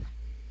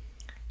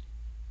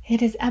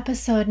It is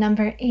episode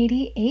number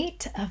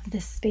 88 of The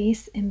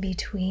Space in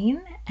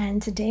Between, and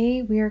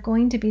today we are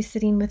going to be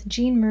sitting with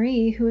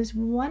Jeanmarie, who is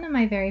one of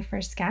my very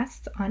first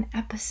guests on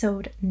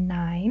episode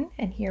 9,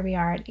 and here we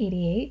are at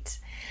 88.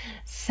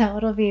 So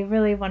it'll be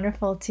really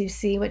wonderful to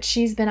see what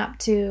she's been up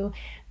to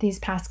these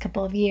past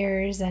couple of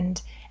years and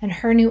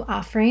her new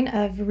offering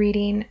of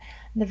reading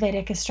the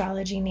Vedic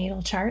astrology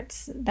natal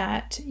charts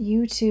that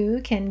you too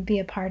can be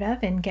a part of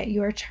and get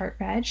your chart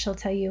read. She'll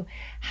tell you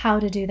how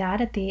to do that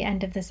at the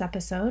end of this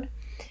episode.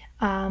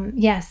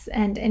 Yes,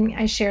 and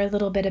I share a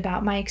little bit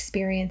about my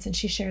experience, and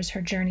she shares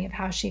her journey of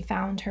how she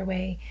found her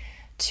way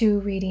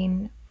to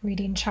reading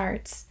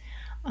charts.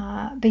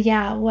 But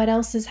yeah, what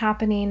else is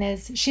happening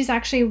is she's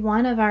actually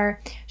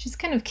she's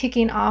kind of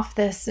kicking off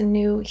this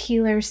new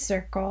healer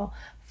circle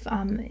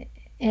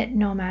at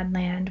Nomad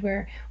Land,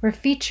 where we're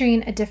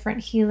featuring a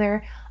different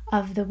healer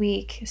of the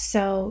week.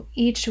 So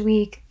each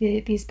week,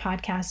 these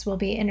podcasts will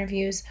be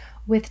interviews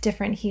with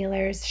different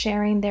healers,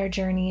 sharing their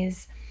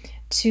journeys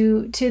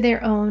to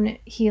their own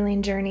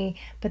healing journey,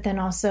 but then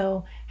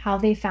also how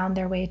they found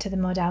their way to the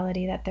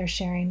modality that they're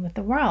sharing with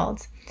the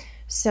world.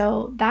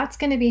 So that's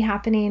going to be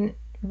happening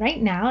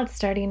right now. It's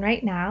starting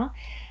right now.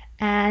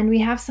 And we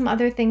have some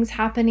other things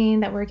happening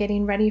that we're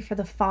getting ready for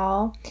the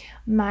fall.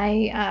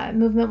 My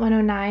Movement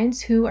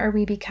 109's Who Are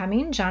We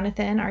Becoming?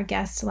 Jonathan, our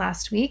guest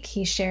last week,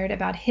 he shared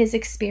about his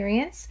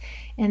experience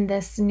in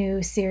this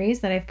new series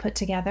that I've put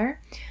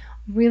together.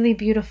 Really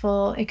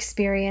beautiful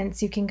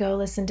experience. You can go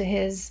listen to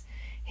his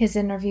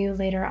interview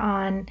later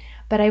on,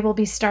 but I will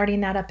be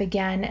starting that up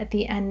again at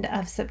the end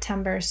of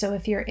September. So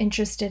if you're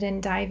interested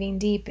in diving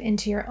deep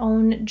into your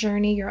own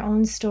journey, your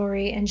own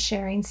story, and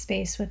sharing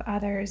space with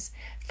others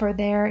for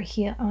their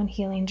own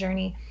healing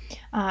journey,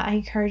 I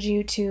encourage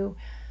you to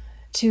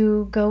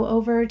go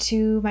over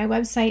to my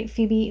website,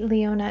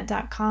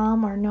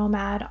 phoebeleona.com or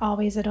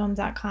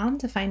nomadalwaysathome.com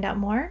to find out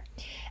more.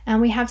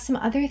 And we have some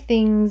other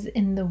things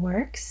in the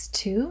works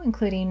too,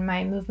 including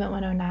my Movement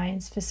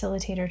 109's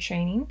facilitator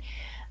training.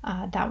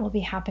 That will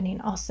be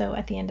happening also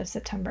at the end of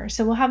September.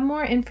 So we'll have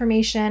more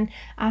information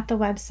at the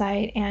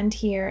website and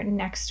here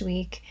next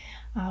week.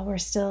 We're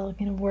still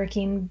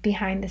working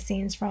behind the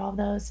scenes for all of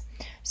those.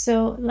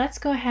 So let's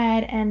go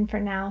ahead and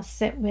for now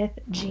sit with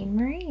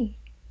Jeanmarie.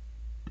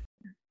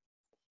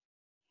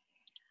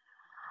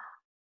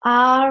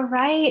 All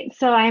right,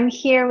 so I'm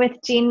here with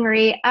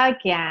Jeanmarie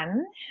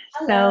again.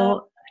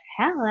 Hello.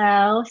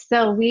 Hello.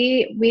 So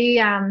we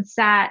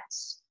sat.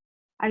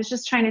 I was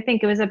just trying to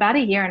think. It was about a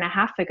year and a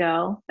half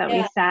ago that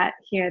we sat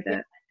here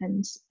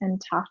and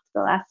talked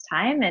the last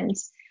time, and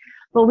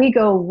well, we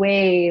go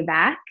way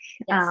back.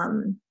 Yes.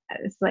 I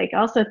was like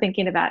also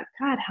thinking about,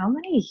 God, how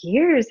many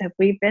years have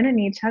we been in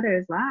each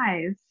other's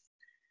lives?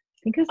 I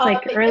think it was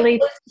like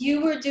early.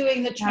 You were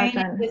doing the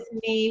training with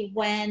me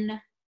when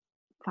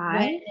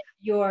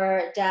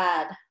your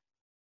dad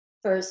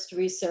first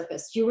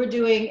resurfaced. You were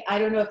doing, I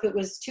don't know if it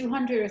was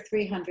 200 or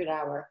 300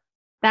 hour.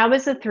 That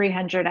was a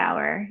 300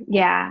 hour.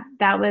 Yeah,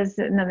 that was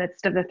in the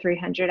midst of the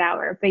 300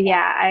 hour. But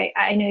yeah,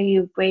 I know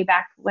you way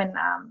back when,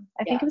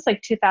 I think it was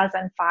like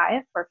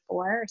 2005 or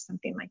 4 or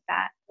something like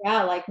that.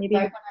 Yeah, like maybe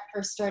right when I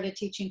first started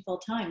teaching full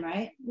time,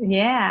 right?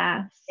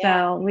 Yeah.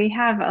 So we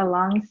have a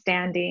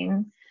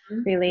long-standing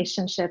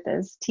relationship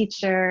as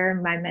teacher,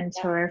 my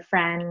mentor,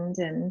 friend,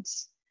 and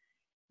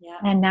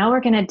now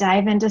we're going to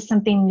dive into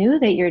something new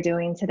that you're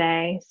doing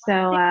today.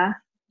 So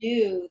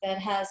new that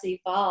has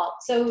evolved.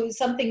 So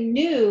something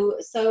new.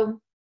 So,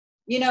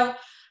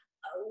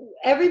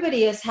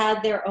 everybody has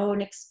had their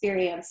own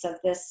experience of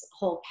this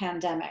whole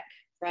pandemic,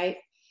 right?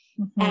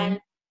 Mm-hmm.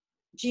 And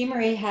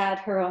Jeanmarie had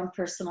her own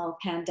personal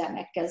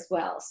pandemic as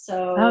well.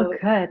 So, oh,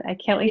 good. I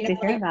can't wait to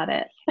hear about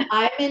it.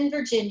 I'm in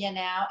Virginia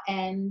now,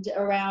 and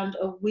around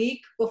a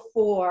week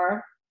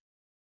before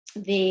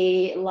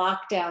the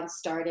lockdown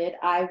started,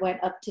 I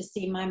went up to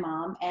see my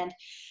mom, and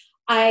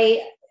I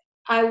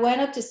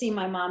went up to see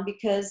my mom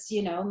because,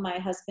 my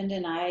husband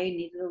and I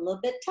needed a little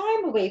bit of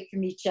time away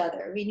from each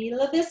other. We need a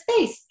little bit of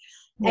space.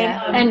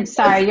 Yeah. And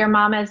sorry, your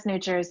mom is New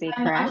Jersey,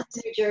 correct? My mom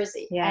is New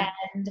Jersey. Yeah.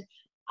 And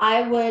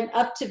I went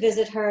up to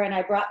visit her, and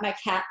I brought my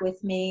cat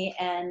with me,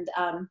 and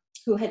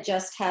who had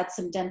just had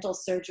some dental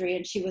surgery,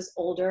 and she was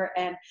older.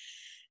 And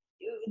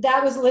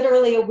that was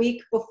literally a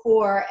week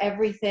before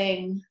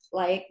everything,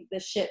 like the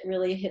shit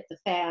really hit the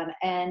fan.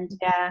 And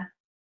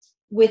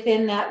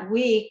within that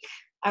week,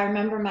 I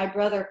remember my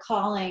brother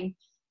calling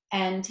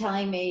and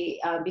telling me,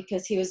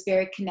 because he was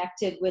very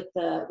connected with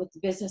the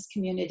business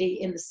community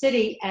in the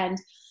city, and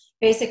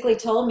basically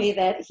told me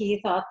that he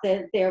thought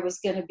that there was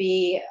going to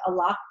be a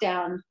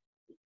lockdown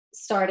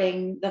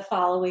starting the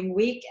following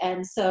week.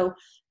 And so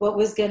what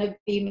was going to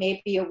be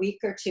maybe a week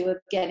or two of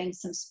getting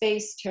some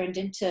space turned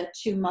into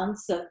 2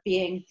 months of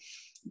being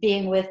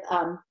with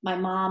my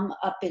mom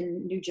up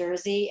in New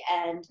Jersey.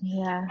 And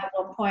at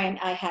one point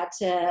I had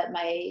to,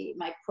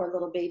 my poor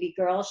little baby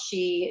girl,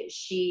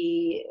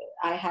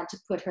 I had to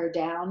put her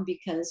down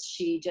because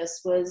she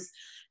just was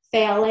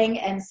failing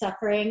and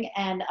suffering.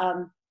 And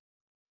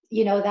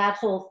that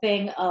whole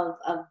thing of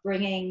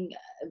bringing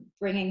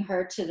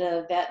her to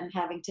the vet and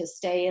having to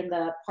stay in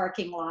the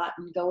parking lot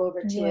and go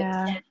over to a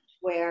Yeah. tent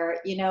where,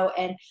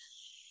 and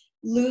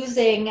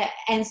losing.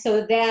 And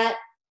so that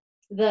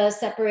the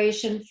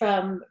separation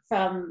from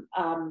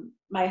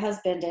my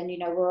husband, and,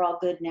 we're all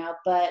good now,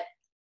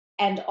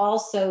 and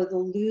also the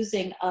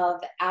losing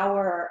of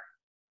our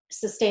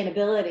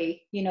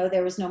sustainability.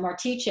 There was no more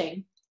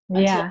teaching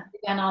until Yeah. we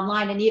went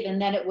online. And even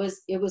then it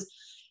was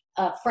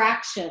a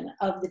fraction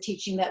of the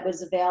teaching that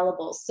was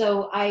available.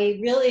 So I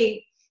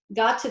really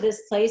got to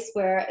this place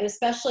where,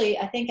 especially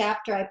I think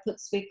after I put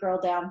Sweet Girl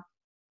down,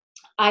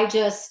 I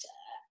just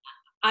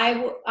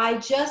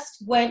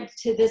went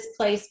to this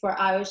place where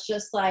I was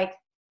just like,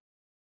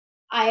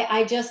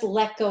 I just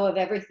let go of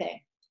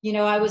everything.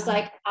 I was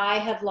like, I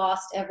have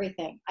lost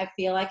everything. I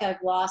feel like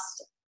I've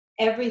lost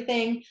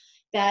everything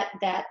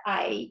that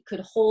I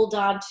could hold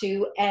on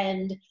to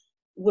and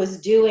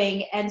was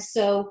doing. And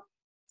so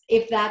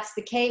if that's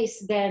the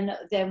case, then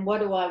what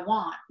do I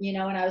want? And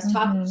I was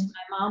talking to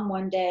my mom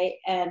one day,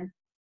 and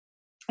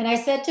I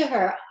said to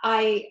her,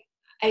 I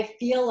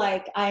feel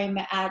like I'm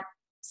at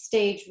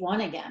stage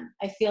 1 again.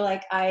 I feel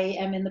like I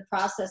am in the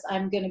process.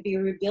 I'm going to be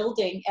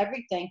rebuilding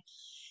everything.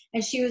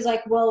 And she was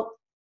like, well,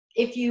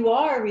 if you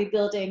are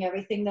rebuilding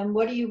everything, then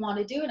what do you want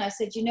to do? And I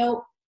said,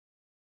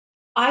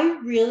 I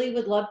really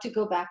would love to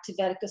go back to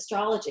Vedic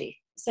astrology.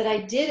 I said,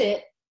 I did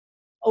it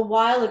a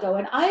while ago,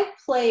 and I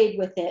played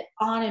with it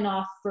on and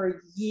off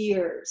for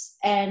years.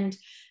 And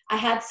I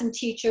had some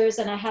teachers,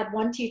 and I had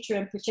one teacher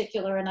in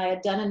particular, and I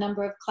had done a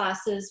number of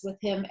classes with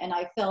him, and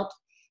I felt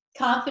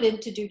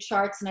confident to do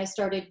charts, and I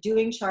started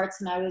doing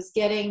charts, and I was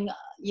getting,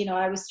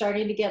 I was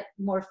starting to get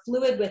more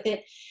fluid with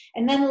it.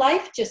 And then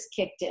life just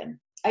kicked in.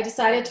 I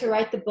decided to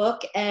write the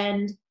book,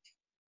 and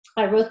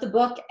I wrote the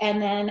book.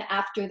 And then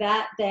after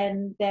that,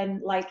 then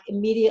like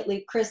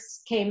immediately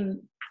Chris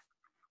came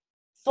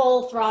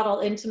full throttle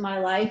into my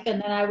life.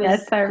 And then I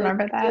was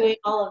remember that. doing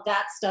all of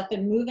that stuff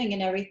and moving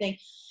and everything.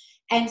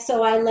 And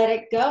so I let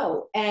it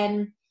go.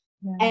 And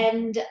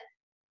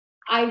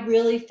I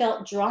really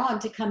felt drawn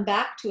to come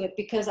back to it,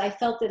 because I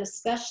felt that,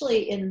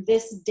 especially in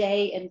this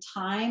day and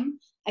time,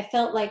 I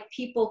felt like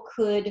people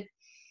could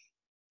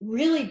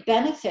really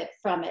benefit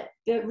from it,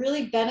 but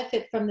really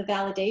benefit from the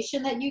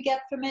validation that you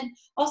get from it,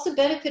 also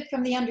benefit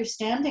from the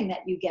understanding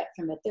that you get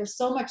from it. There's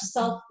so much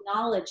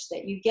self-knowledge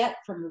that you get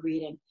from a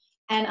reading.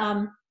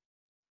 And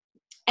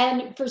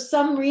for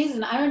some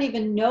reason, I don't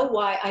even know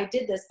why I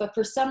did this, but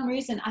for some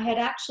reason I had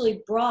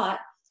actually brought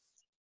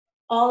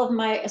all of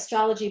my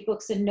astrology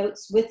books and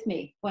notes with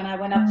me when I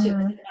went up to visit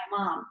my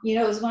mom.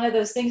 It was one of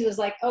those things. It was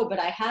like, oh, but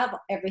I have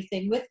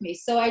everything with me.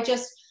 So I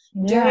just,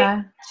 during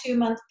a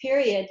 2-month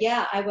period,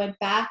 I went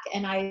back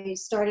and I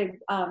started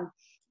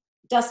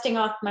dusting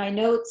off my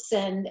notes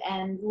and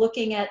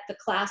looking at the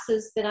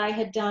classes that I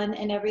had done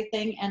and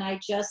everything. And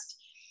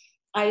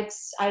I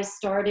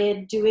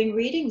started doing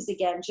readings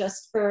again,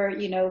 just for,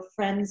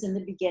 friends in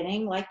the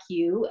beginning like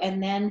you.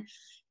 And then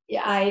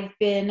I've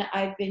been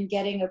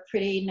getting a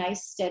pretty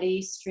nice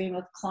steady stream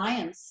of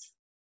clients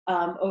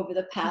over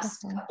the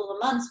past couple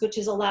of months, which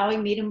is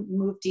allowing me to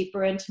move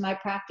deeper into my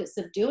practice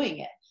of doing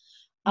it.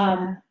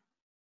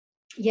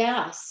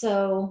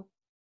 So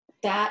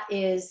that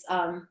is,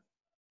 and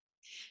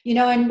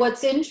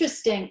what's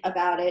interesting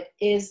about it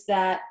is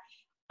that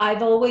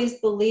I've always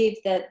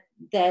believed that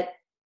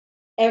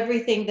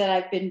everything that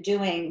I've been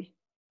doing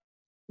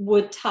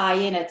would tie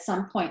in at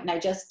some point, and I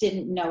just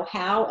didn't know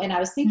how. And I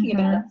was thinking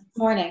about it this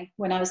morning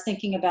when I was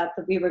thinking about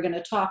that we were going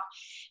to talk,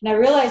 and I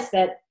realized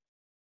that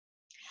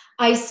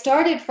I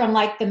started from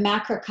like the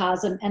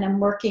macrocosm, and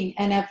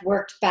I've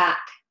worked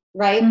back,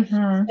 right?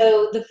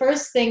 So the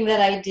first thing that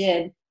I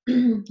did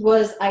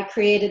was I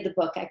created the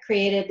book.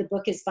 The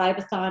book is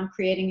Vibathon,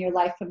 Creating Your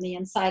Life from the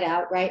Inside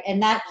Out, right?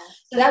 And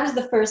so that was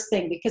the first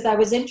thing, because I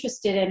was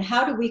interested in,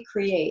 how do we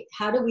create?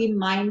 How do we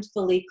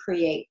mindfully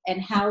create? And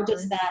how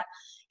does that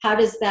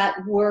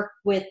work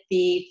with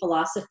the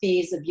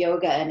philosophies of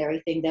yoga and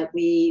everything that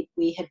we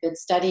had been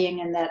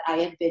studying and that I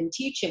had been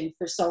teaching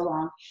for so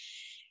long?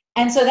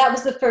 And so that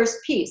was the first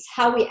piece,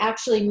 how we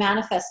actually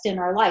manifest in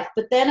our life.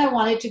 But then I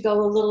wanted to go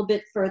a little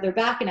bit further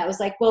back, and I was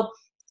like, well,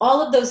 all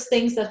of those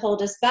things that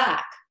hold us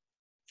back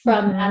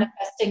from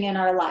manifesting in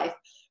our life,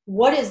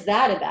 what is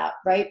that about,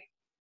 right?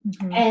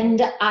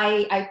 And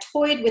I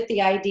toyed with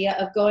the idea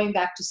of going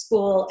back to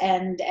school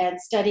and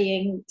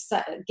studying,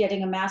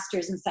 getting a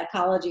master's in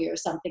psychology or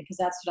something, because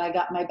that's what I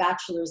got my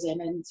bachelor's in.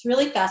 And it's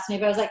really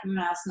fascinating, but I was like,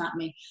 no, that's not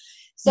me.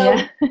 So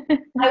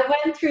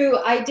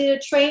I did a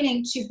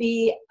training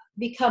to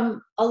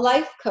become a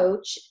life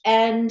coach.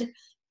 And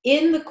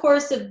in the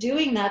course of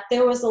doing that,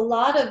 there was a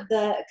lot of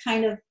the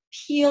kind of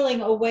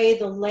peeling away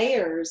the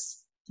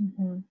layers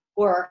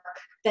work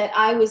that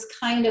I was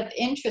kind of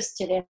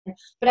interested in,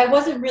 but I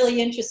wasn't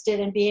really interested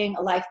in being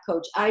a life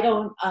coach.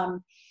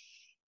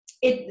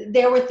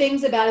 There were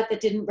things about it that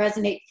didn't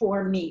resonate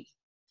for me.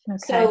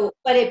 So,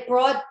 but it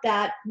brought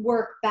that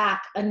work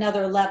back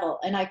another level.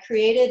 And I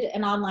created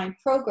an online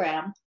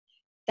program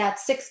that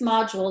 6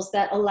 modules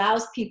that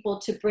allows people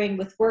to bring,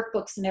 with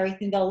workbooks and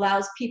everything, that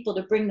allows people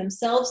to bring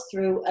themselves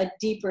through a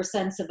deeper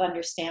sense of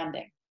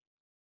understanding.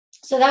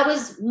 So that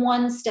was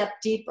one step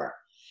deeper.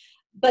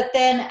 But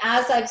then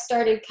as I've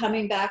started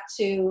coming back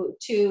to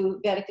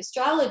Vedic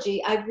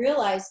astrology, I've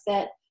realized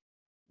that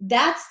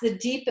that's the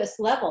deepest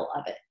level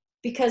of it,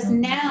 because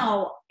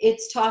now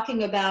it's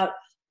talking about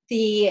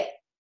the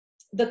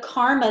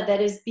karma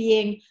that is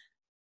being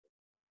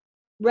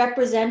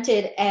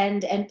represented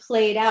and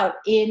played out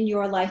in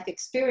your life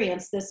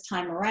experience this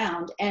time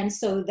around. And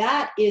so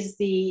that is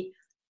the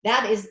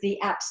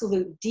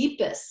absolute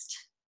deepest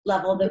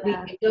level that we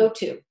can go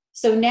to.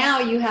 So now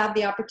you have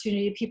the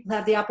opportunity, people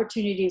have the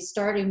opportunity of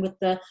starting with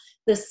the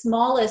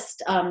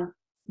smallest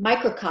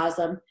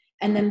microcosm,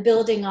 and then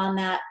building on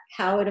that,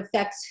 how it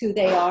affects who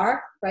they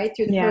are, right,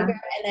 through the program,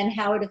 and then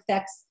how it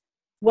affects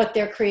what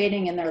they're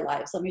creating in their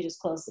lives. Let me just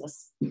close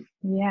this.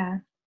 Yeah.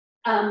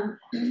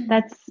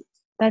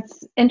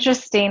 That's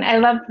interesting. I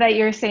love that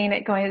you're saying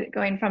it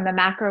going from the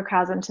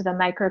macrocosm to the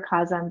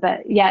microcosm, but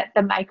yet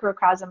the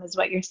microcosm is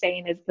what you're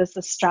saying is this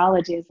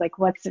astrology is like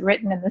what's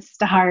written in the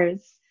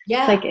stars.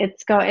 Yeah. Like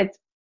it's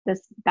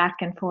this back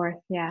and forth.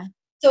 Yeah.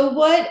 So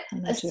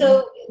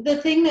the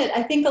thing that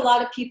I think a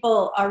lot of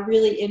people are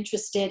really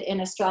interested in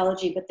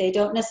astrology, but they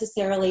don't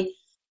necessarily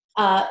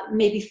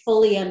maybe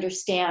fully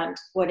understand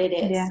what it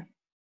is. Yeah.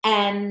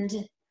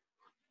 And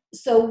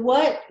so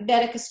what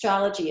Vedic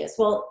astrology is,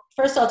 well,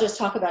 first I'll just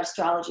talk about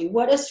astrology.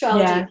 What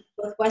astrology,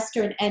 both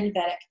Western and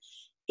Vedic,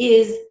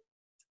 is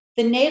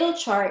the natal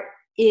chart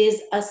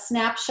is a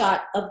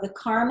snapshot of the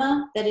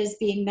karma that is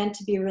being meant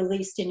to be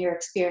released in your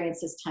experience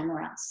this time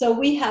around. So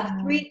we have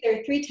there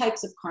are 3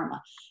 types of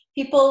karma.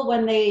 People,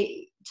 when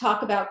they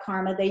talk about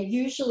karma, they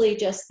usually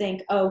just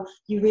think, oh,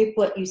 you reap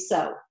what you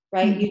sow,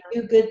 right? You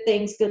do good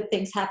things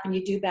happen.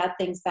 You do bad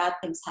things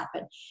happen.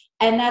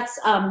 And that's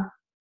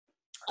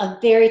a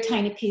very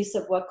tiny piece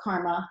of what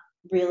karma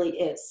really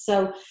is.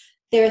 So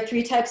there are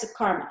 3 types of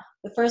karma.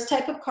 The first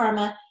type of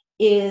karma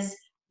is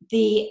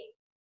the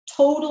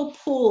total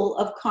pool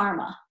of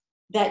karma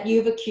that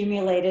you've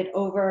accumulated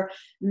over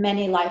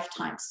many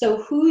lifetimes.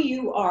 So who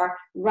you are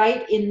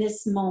right in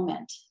this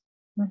moment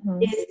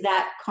is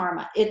that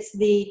karma. It's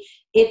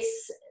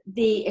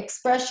the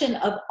expression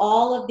of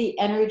all of the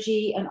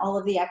energy and all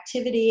of the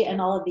activity and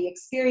all of the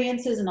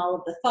experiences and all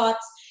of the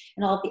thoughts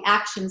and all of the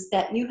actions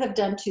that you have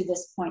done to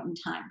this point in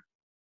time.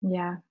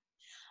 Yeah.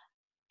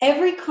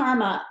 Every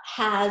karma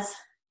has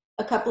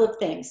a couple of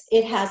things.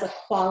 It has a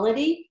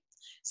quality.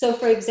 So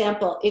for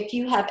example, if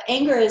you have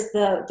anger is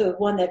the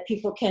one that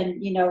people can,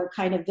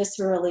 kind of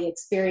viscerally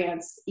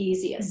experience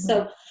easiest.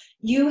 So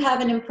you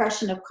have an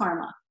impression of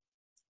karma.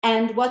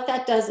 And what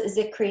that does is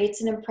it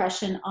creates an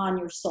impression on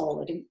your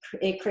soul.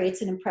 It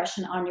creates an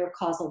impression on your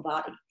causal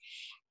body.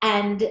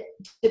 And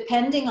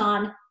depending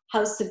on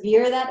how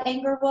severe that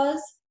anger was,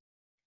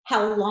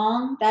 how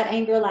long that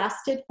anger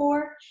lasted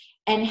for,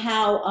 and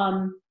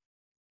how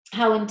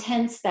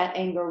intense that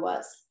anger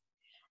was,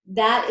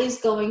 that is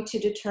going to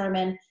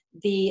determine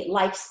the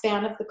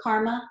lifespan of the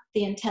karma,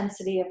 the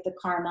intensity of the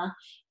karma,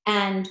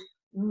 and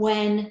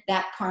when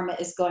that karma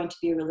is going to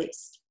be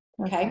released.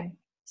 Okay?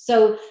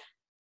 So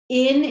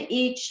in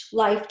each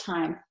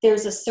lifetime,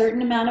 there's a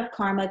certain amount of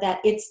karma that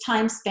its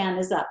time span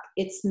is up.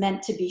 It's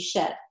meant to be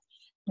shed.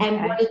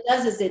 And what it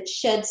does is it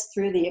sheds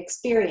through the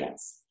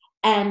experience.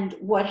 And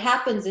what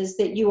happens is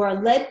that you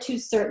are led to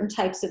certain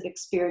types of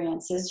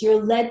experiences.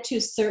 You're led to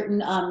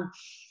certain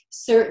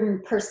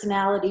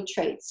personality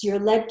traits. You're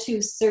led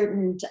to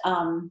certain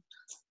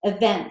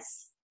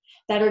events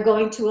that are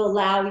going to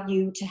allow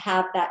you to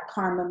have that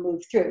karma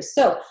move through.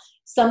 So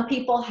some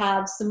people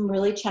have some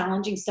really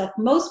challenging stuff.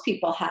 Most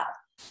people have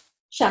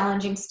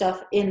challenging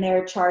stuff in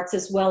their charts,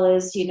 as well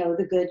as,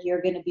 the good,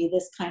 you're going to be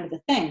this kind of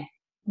a thing.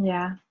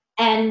 Yeah.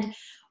 And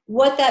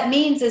what that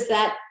means is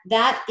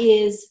that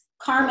is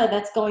karma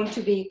that's going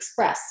to be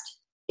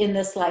expressed in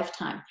this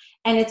lifetime.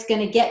 And it's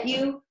going to get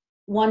you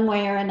one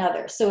way or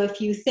another. So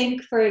if you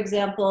think, for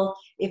example,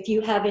 if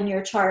you have in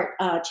your chart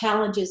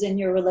challenges in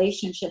your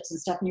relationships and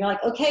stuff, and you're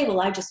like, okay,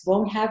 well, I just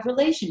won't have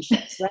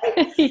relationships,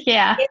 right?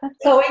 Yeah.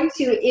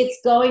 It's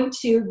going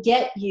to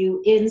get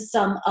you in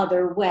some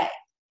other way.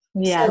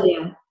 Yeah.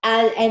 So,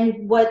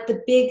 and what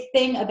the big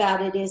thing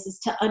about it is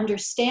to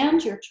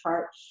understand your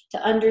chart,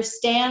 to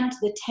understand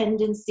the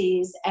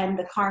tendencies and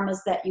the karmas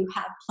that you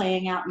have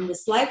playing out in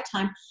this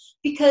lifetime,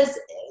 because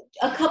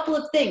a couple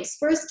of things.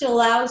 First, it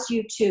allows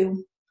you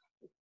to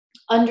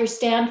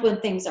understand when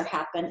things are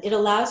happening. It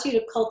allows you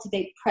to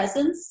cultivate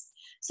presence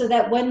so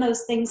that when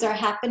those things are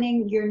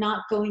happening, you're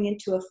not going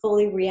into a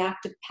fully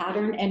reactive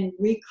pattern and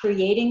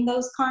recreating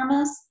those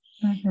karmas.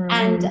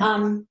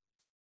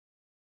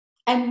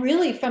 And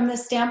really from the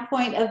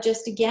standpoint of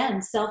just,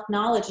 again,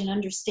 self-knowledge and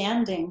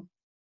understanding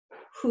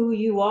who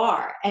you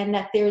are, and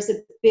that there's a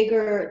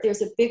bigger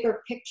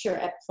picture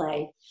at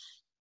play.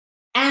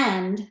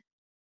 And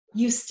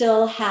you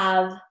still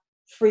have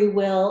free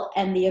will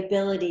and the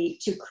ability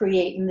to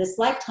create in this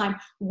lifetime,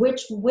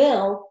 which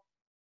will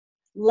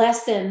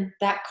lessen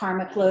that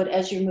karmic load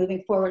as you're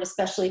moving forward,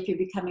 especially if you're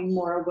becoming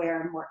more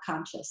aware and more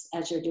conscious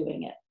as you're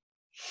doing it.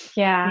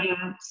 Yeah.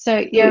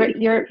 So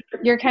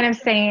you're kind of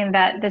saying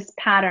that this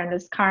pattern,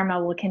 this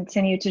karma, will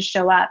continue to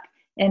show up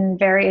in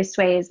various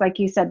ways. Like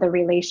you said, the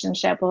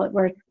relationship, well,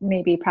 we're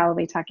maybe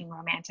probably talking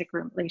romantic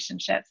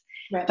relationships.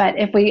 Right. But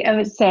if we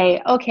would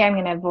say, okay, I'm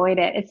going to avoid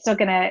it, it's still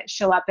going to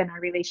show up in our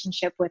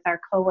relationship with our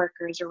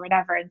coworkers or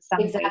whatever in some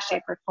way,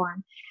 shape, or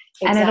form.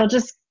 And it'll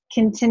just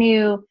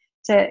continue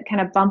to kind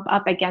of bump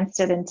up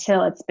against it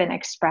until it's been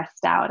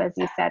expressed out, as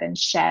you said, and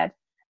shed.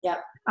 Yep.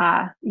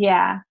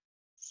 Yeah.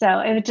 So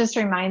it just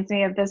reminds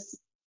me of this.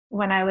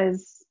 When I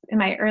was in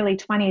my early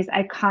 20s,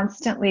 I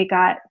constantly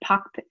got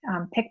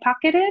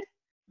pickpocketed.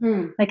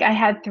 Like I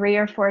had 3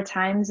 or 4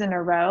 times in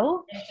a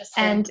row.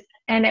 And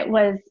it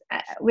was,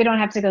 we don't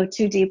have to go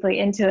too deeply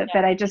into it,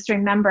 but I just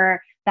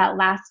remember that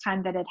last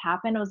time that it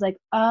happened, I was like,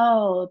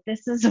 oh,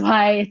 this is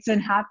why it's been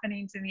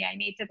happening to me. I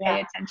need to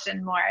pay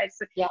attention more. It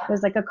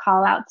was like a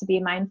call out to be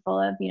mindful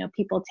of,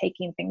 people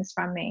taking things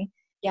from me.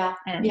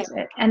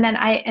 And then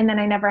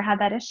I never had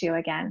that issue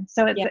again.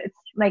 So it's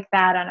like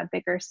that on a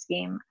bigger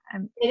scheme.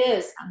 It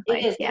is. And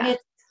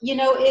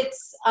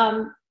it's,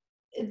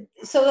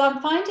 so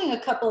I'm finding a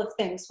couple of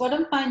things. What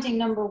I'm finding,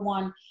 number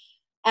one,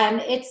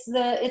 and it's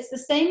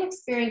the same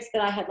experience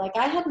that I had. Like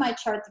I had my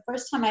chart, the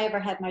first time I ever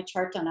had my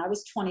chart done, I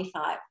was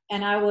 25,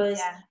 and I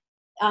was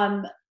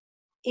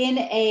in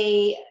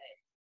a,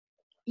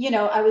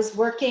 I was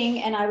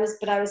working, and I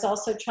was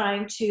also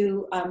trying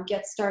to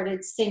get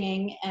started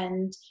singing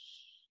and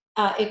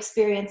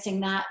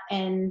experiencing that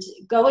and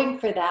going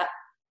for that.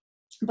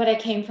 But I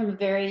came from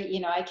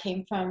I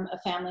came from a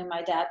family.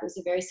 My dad was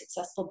a very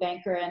successful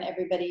banker, and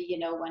everybody,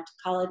 went to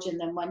college and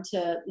then went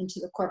into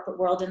the corporate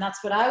world. And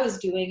that's what I was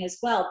doing as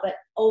well, but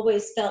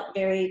always felt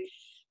very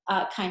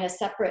kind of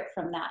separate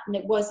from that. And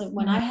it wasn't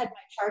when I had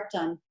my chart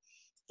done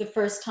the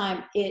first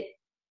time,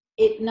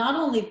 it not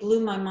only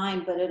blew my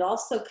mind, but it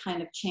also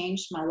kind of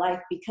changed my life,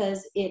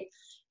 because it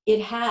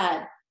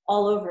had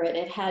all over it.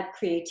 It had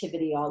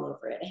creativity all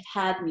over it. It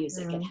had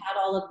music. It had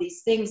all of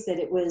these things that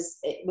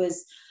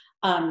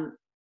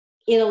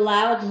it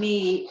allowed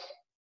me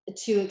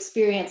to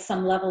experience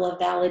some level of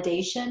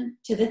validation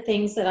to the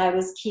things that I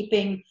was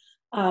keeping,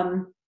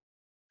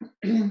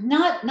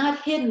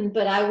 not hidden,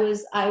 but I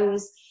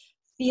was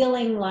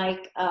feeling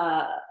like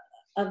a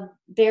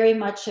very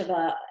much of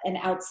an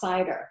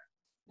outsider,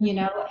 and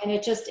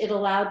it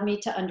allowed me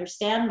to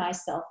understand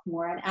myself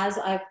more. And as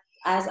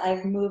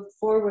I've moved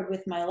forward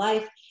with my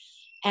life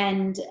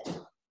and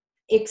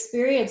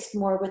experienced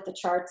more with the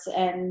charts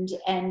and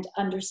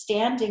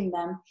understanding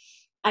them,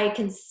 I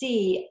can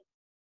see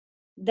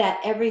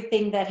that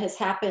everything that has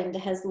happened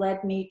has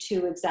led me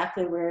to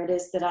exactly where it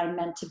is that I'm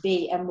meant to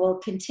be, and will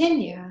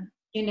continue.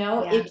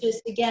 It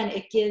just, again,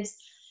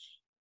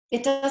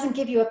 it doesn't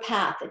give you a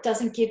path.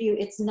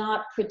 It's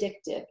not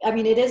predictive. I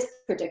mean, it is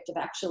predictive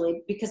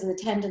actually because of the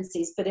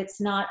tendencies, but it's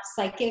not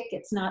psychic.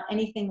 It's not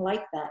anything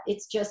like that.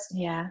 It's just,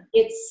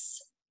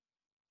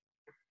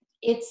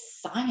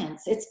 it's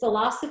science. It's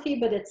philosophy,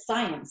 but it's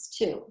science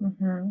too.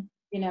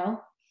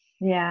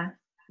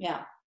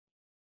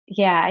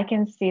 Yeah, I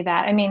can see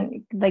that. I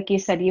mean, like you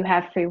said, you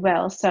have free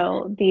will.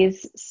 So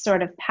these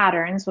sort of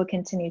patterns will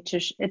continue to,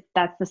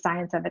 that's the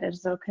science of it,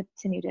 is they'll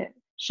continue to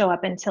show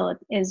up until it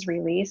is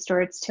released,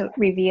 or it's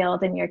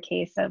revealed in your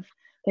case of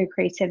their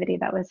creativity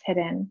that was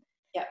hidden.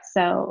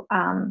 So,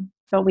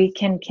 but we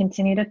can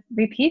continue to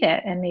repeat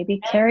it and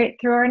maybe carry it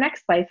through our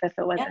next life if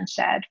it wasn't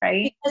shed,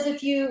 right?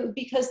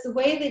 Because the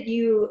way that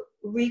you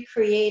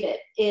recreate it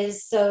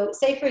is, so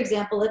say for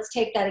example, let's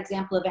take that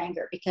example of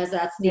anger, because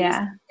that's the easy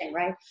thing,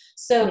 right?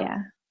 So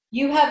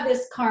you have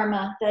this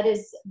karma that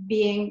is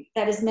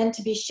meant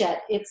to be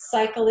shed. Its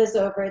cycle is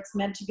over. It's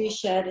meant to be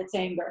shed. It's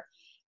anger.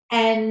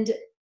 And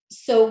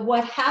so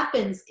what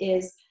happens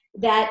is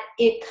that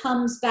it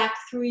comes back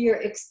through your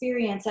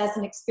experience as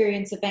an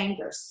experience of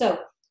anger. So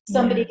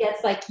somebody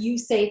gets, like you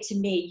say to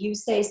me, you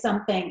say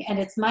something, and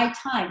it's my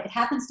time. It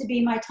happens to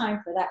be my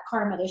time for that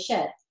karma to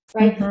shed,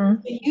 right? So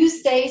you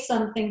say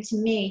something to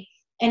me,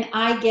 and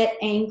I get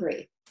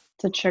angry.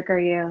 To trigger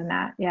you in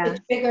that, To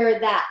trigger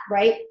that,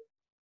 right?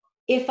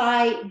 If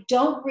I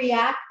don't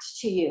react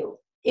to you,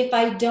 if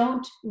I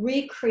don't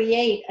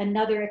recreate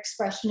another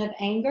expression of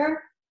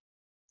anger,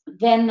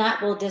 then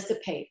that will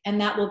dissipate and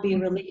that will be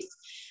released.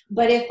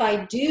 But if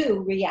I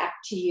do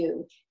react to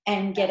you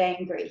and get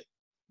angry,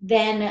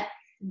 then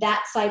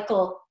that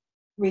cycle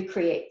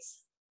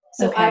recreates.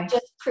 So I've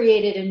just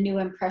created a new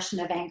impression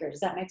of anger. Does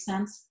that make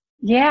sense?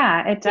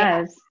 Yeah, it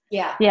does.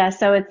 Yeah.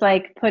 So it's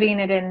like putting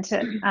it into,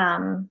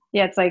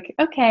 it's like,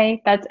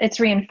 okay, it's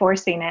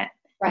reinforcing it.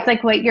 Right. It's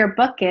like what your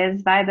book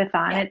is,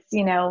 Vibathon. It's,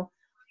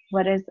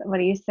 what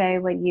do you say?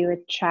 What you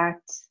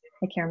attract.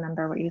 I can't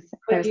remember what you said.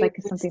 There's like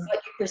something.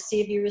 What you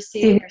perceive, you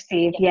receive.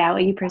 Yeah.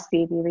 What you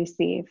perceive, you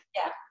receive.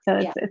 Yeah.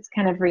 So it's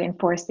kind of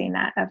reinforcing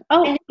that of,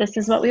 this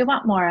is what we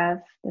want more of.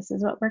 This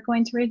is what we're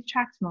going to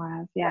attract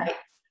more of. Yeah. Right.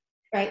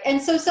 Right.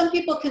 And so some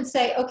people can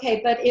say,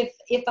 okay, but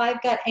if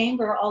I've got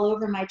anger all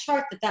over my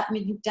chart,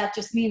 that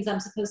just means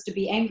I'm supposed to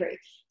be angry.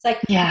 It's like,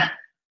 Yeah.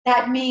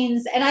 that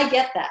means, and I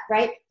get that,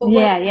 right? But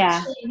what Yeah. it Yeah.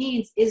 actually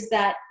means is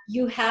that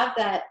you have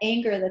that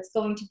anger that's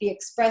going to be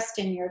expressed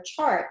in your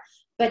chart,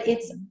 but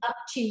it's up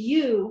to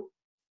you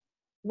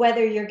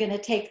whether you're going to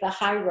take the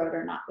high road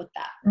or not with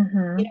that.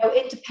 Mm-hmm.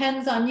 It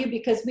depends on you,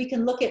 because we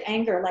can look at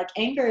anger, like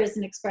anger is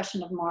an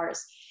expression of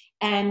Mars,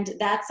 and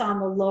that's on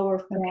the lower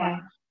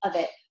form of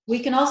it. We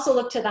can also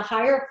look to the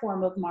higher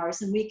form of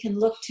Mars, and we can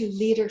look to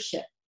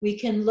leadership. We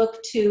can look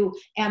to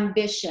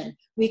ambition.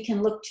 We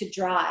can look to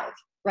drive,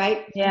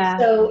 right? Yeah.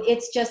 So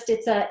it's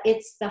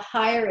the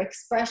higher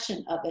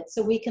expression of it.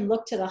 So we can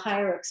look to the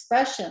higher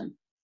expression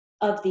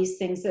of these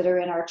things that are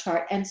in our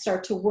chart and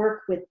start to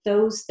work with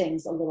those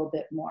things a little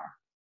bit more.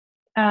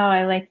 Oh,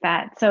 I like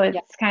that. So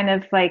it's kind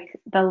of like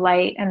the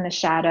light and the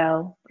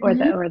shadow, or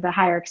the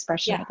higher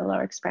expression or the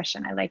lower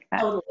expression. I like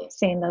that. Totally.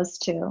 Saying those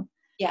two.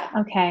 Yeah.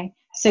 Okay.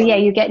 So yeah,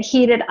 you get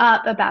heated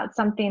up about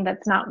something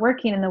that's not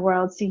working in the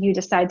world, so you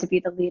decide to be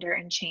the leader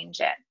and change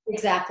it.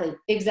 Exactly.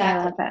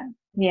 I love it.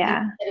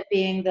 Yeah. Instead of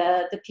being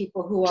the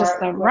people who just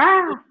are the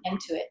rah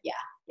into it. Yeah.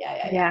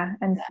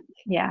 And exactly.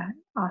 Yeah,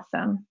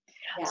 awesome.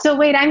 Yeah. So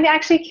wait, I'm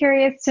actually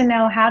curious to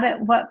know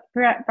what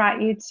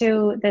brought you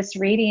to this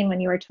reading when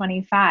you were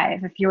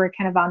 25, if you were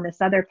kind of on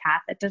this other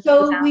path. It doesn't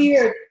sound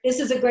weird. This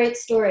is a great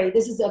story.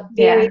 This is a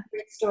very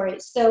great story.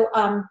 So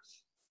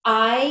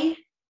I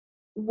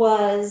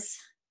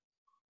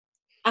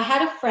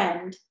had a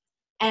friend,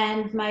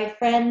 and my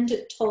friend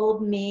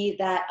told me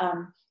that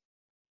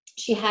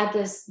she had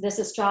this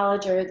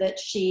astrologer that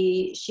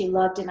she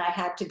loved, and I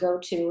had to go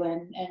to,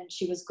 and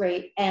she was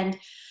great. And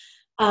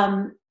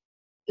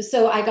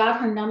so I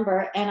got her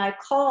number and I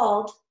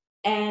called,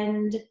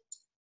 and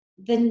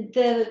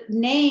the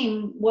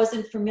name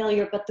wasn't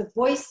familiar, but the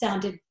voice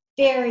sounded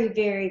very,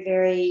 very,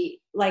 very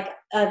like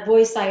a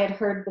voice I had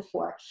heard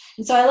before.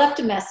 And so I left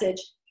a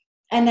message,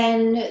 and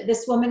then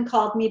this woman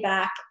called me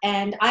back,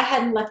 and I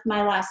hadn't left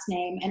my last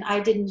name, and I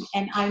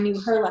knew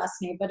her last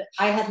name, but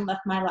I hadn't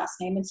left my last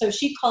name. And so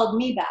she called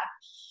me back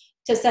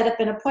to set up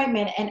an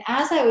appointment. And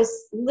as I was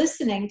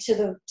listening to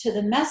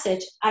the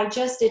message,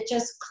 it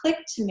just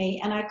clicked to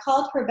me, and I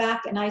called her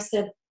back and I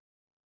said,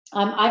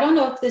 I don't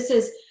know if this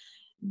is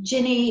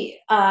Ginny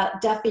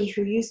Duffy,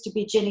 who used to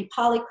be Ginny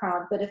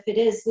Polycron, but if it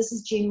is, this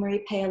is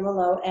Jeanmarie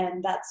Paolillo,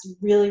 and that's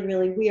really,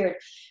 really weird.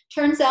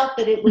 Turns out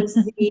that it was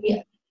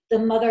the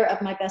mother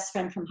of my best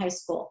friend from high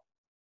school.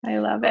 I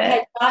love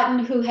it.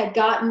 Who had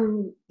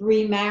gotten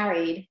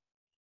remarried,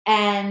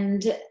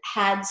 and she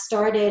had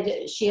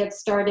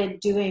started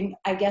doing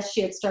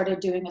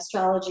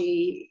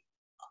astrology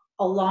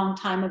a long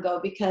time ago,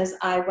 because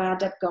I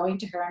wound up going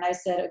to her and I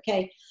said,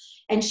 okay.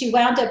 And she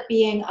wound up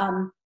being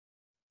the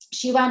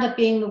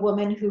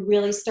woman who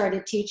really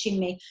started teaching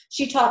me.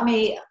 She taught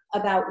me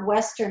about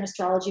Western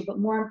astrology, but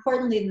more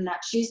importantly than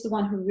that, she's the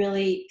one who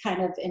really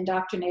kind of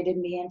indoctrinated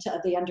me into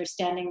the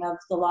understanding of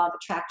the law of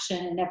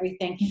attraction and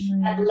everything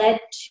that led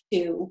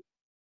to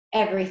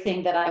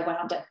everything that I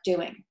wound up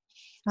doing.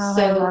 Oh,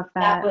 so I love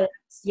that.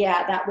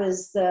 That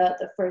was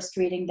the first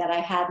reading that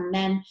I had. And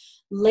then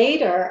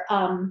later,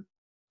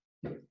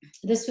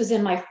 this was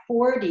in my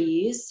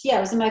 40s. Yeah, it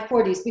was in my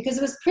 40s, because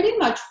it was pretty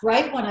much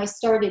right when I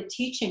started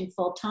teaching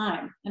full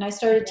time. And I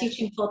started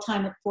teaching full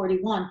time at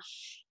 41.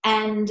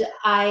 And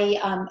I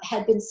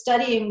had been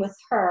studying with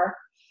her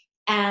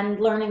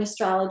and learning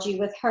astrology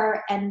with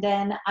her. And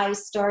then I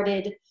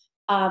started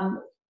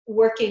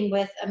working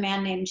with a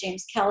man named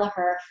James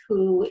Kelleher,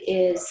 who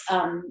is,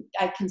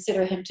 I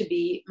consider him to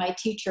be my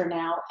teacher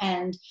now.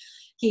 And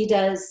he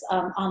does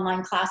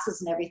online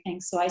classes and everything.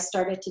 So I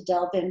started to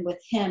delve in with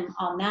him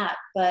on that.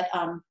 But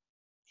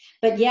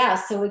yeah,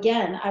 so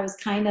again, I was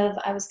kind of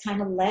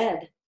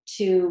led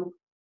to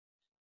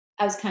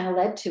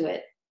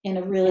it in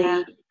a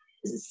really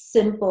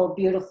simple,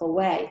 beautiful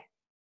way.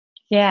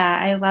 Yeah,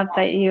 I love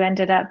that you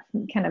ended up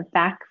kind of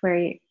back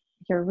where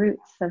your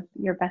roots of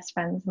your best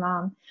friend's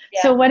mom.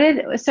 Yeah.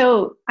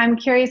 So I'm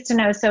curious to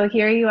know, so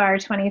here you are,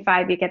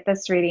 25, you get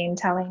this reading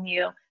telling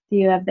you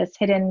you have this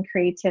hidden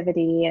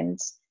creativity and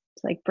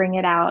to like bring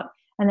it out.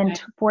 And then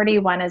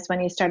 41 is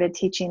when you started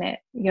teaching at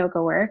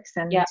Yoga Works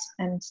and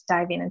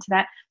diving into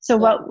that. So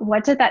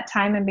what did that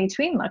time in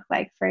between look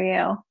like for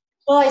you?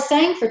 Well, I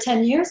sang for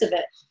 10 years of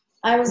it.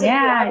 I did.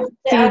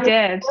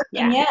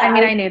 Yeah. I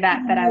mean, I knew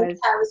that, but I was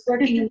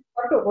working in the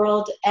corporate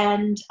world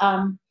and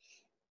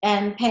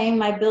paying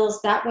my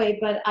bills that way.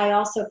 But I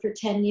also, for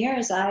 10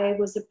 years, I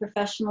was a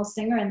professional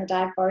singer in the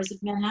dive bars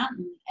of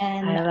Manhattan.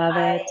 And I love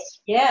it.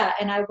 Yeah.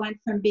 And I went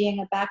from being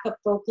a backup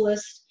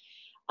vocalist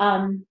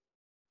in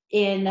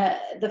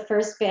the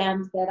first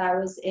band that I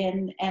was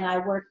in, and I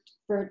worked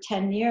for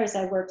 10 years.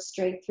 I worked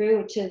straight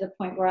through to the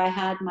point where I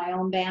had my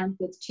own band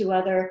with two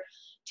other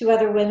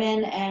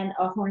women and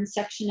a horn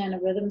section and a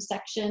rhythm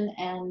section.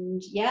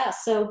 And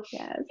so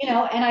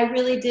and I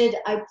really did,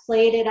 I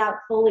played it out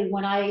fully.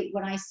 When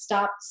I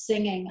stopped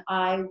singing,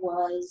 I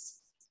was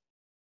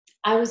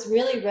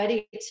really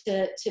ready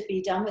to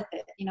be done with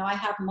it. I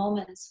have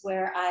moments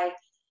where I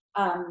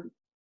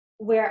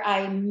where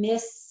I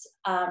miss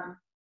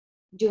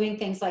doing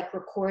things like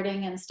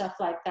recording and stuff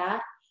like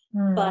that.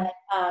 But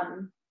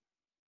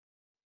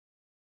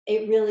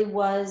it really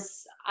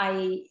was,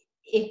 I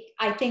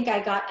think I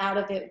got out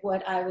of it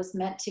what I was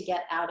meant to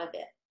get out of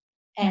it.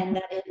 And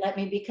that it let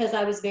me, because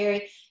I was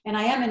and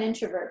I am an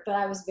introvert, but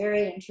I was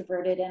very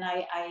introverted, and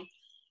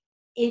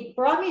it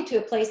brought me to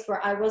a place where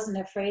I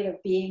wasn't afraid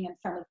of being in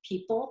front of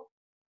people,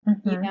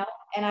 you know,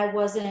 and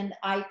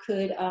I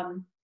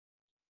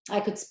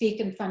could speak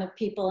in front of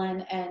people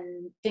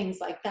and things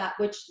like that,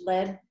 which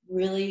led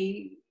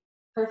really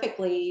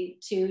perfectly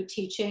to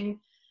teaching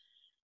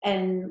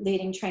and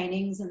leading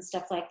trainings and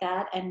stuff like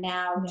that. And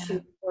now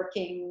to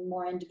working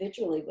more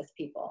individually with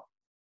people.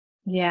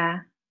 Yeah.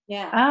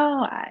 Yeah.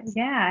 Oh,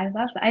 yeah. I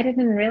love that. I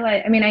didn't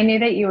realize, I mean, I knew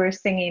that you were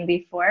singing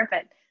before,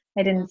 but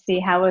I didn't see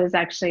how it was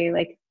actually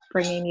like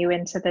bringing you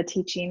into the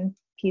teaching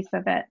piece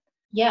of it.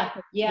 Yeah.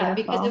 Yeah.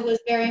 Beautiful. Because it was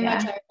very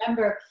much,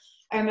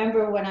 I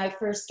remember when I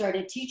first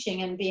started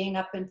teaching and being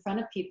up in front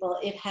of people,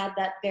 it has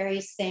that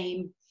very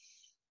same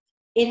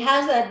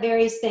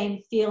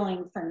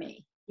feeling for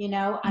me. You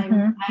know,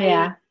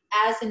 I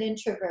as an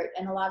introvert,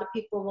 and a lot of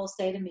people will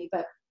say to me,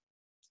 but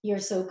you're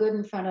so good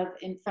in front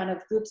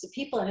of groups of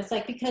people. And it's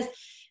like, because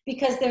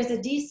there's a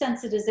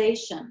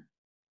desensitization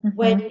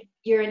when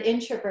you're an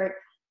introvert.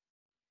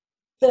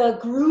 The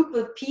group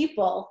of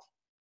people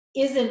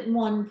isn't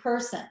one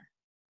person,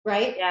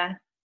 right? Yeah.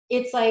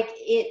 It's like,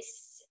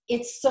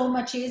 it's so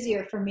much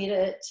easier for me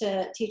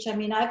to teach. I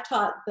mean, I've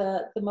taught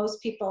the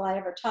most people I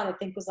ever taught, I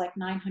think, was like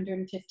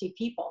 950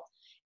 people.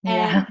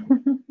 And,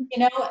 you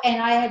know,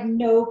 and I had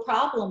no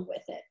problem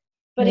with it.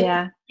 But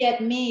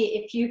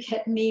if you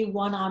get me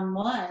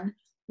one-on-one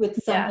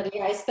with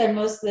somebody, I spend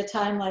most of the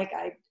time like,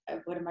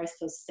 what am I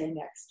supposed to say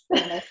next?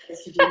 What am I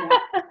supposed to do now?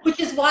 Which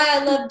is why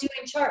I love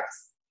doing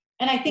charts.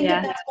 And I think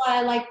that's why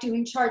I like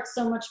doing charts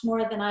so much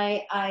more than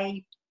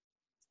I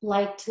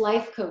liked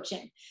life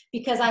coaching,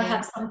 because I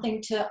have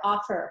something to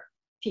offer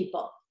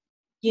people.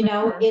 You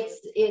know,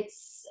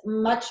 it's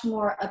much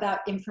more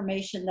about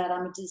information that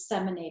I'm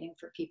disseminating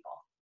for people.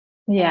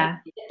 Yeah.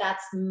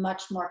 That's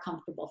much more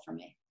comfortable for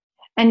me.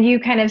 And you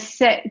kind of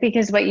sit,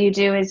 because what you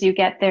do is you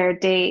get their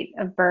date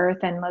of birth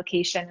and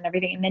location and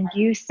everything, and then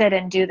you sit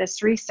and do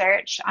this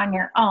research on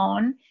your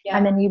own,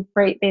 and then you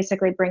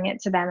basically bring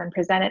it to them and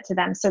present it to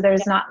them. So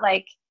there's not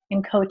like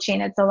in coaching,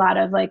 it's a lot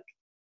of like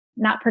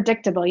not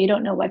predictable. You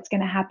don't know what's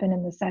going to happen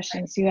in the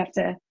session. So you have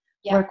to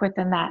work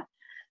within that.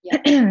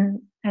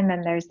 And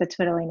then there's the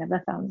twiddling of the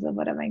thumbs of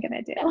what am I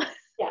going to do?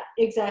 Yeah,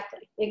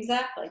 exactly.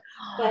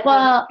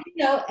 But,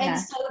 you know, and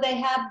so they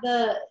have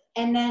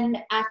and then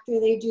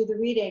after they do the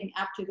reading,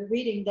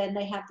 then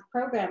they have the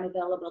program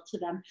available to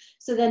them.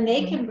 So then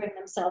they can bring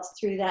themselves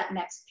through that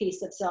next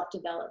piece of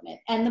self-development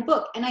and the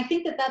book. And I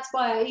think that's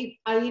why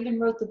I even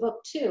wrote the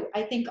book too.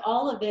 I think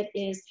all of it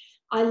is,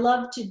 I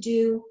love to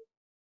do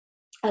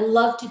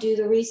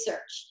the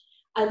research.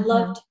 I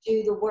love to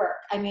do the work.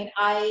 I mean,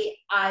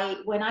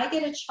 when I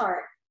get a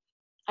chart,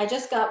 I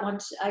just got one.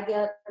 I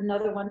got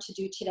another one to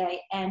do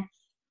today. And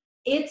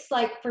it's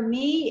like, for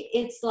me,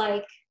 it's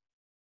like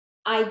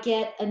I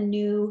get a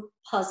new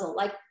puzzle.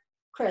 Like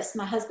Chris,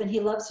 my husband,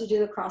 he loves to do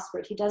the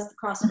crossword. He does the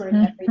crossword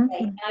every day.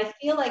 And I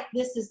feel like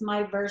this is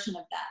my version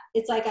of that.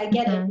 It's like I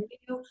get a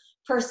new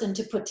person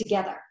to put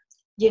together,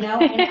 you know?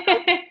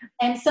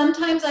 And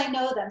sometimes I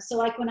know them. So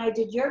like when I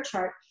did your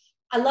chart,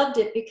 I loved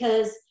it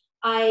because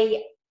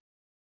I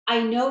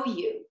know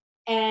you.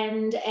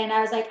 And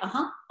I was like,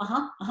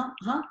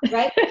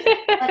 right?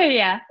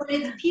 But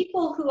it's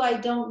people who I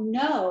don't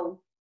know.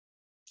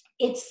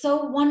 It's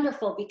so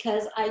wonderful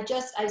because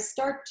I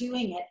start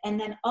doing it, and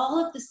then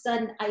all of a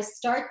sudden I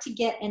start to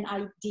get an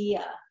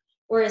idea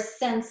or a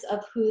sense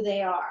of who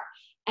they are.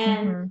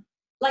 And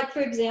like,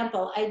 for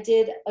example, I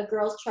did a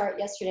girl's chart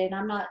yesterday, and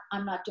I'm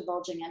not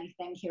divulging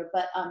anything here,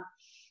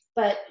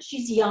 but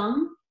she's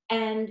young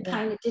and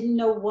kind of didn't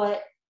know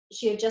what,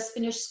 she had just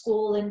finished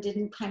school and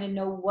didn't kind of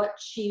know what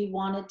she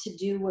wanted to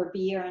do or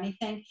be or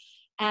anything.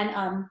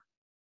 And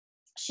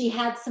she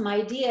had some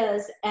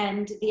ideas,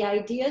 and the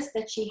ideas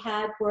that she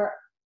had were,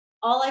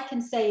 all I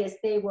can say is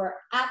they were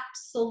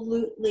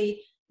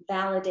absolutely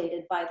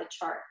validated by the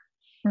chart.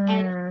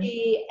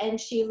 And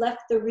she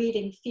left the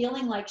reading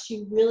feeling like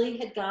she really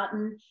had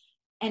gotten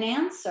an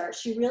answer.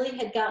 She really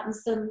had gotten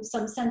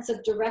some sense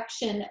of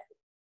direction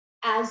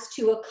as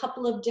to a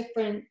couple of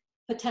different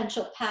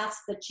potential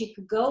paths that she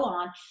could go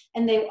on,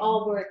 and they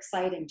all were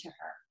exciting to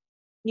her,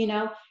 you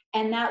know.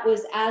 And that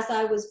was, as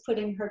I was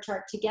putting her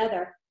chart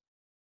together,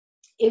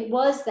 it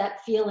was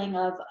that feeling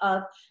of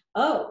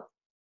oh,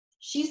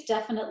 she's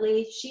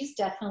definitely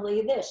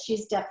this,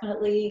 she's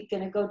definitely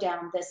going to go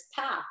down this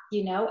path,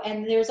 you know.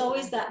 And there's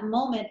always that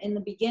moment in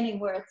the beginning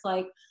where it's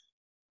like,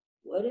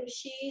 what if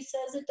she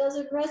says it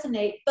doesn't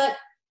resonate? But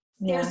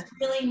there's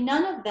really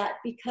none of that,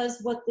 because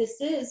what this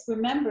is,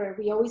 remember,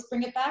 we always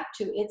bring it back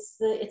to, it's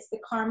the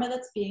karma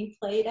that's being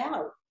played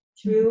out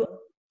through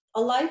a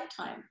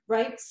lifetime,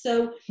 right?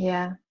 So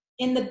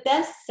in the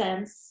best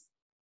sense,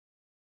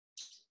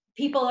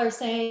 people are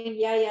saying,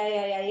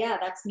 yeah,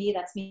 that's me,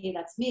 that's me,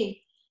 that's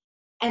me.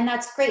 And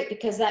that's great,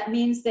 because that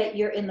means that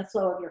you're in the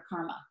flow of your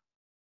karma,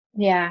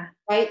 Yeah.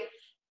 right?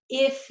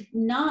 If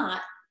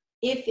not,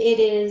 if it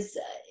is,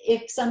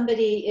 if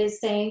somebody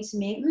is saying to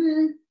me,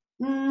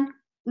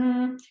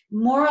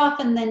 more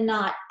often than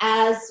not,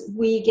 as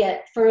we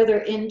get further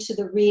into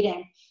the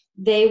reading,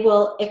 they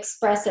will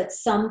express at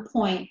some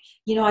point,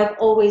 I've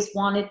always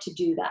wanted to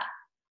do that,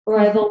 or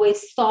I've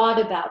always thought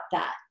about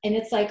that. And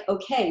it's like,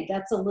 okay,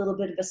 that's a little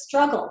bit of a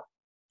struggle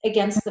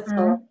against the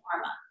flow of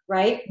karma,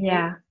 right?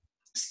 Yeah.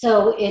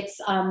 So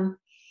it's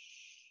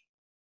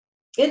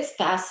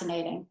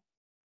fascinating.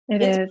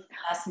 It It's is.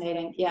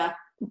 fascinating. Yeah.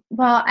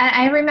 Well,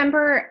 I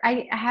remember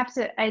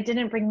I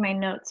didn't bring my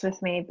notes with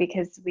me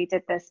because we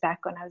did this back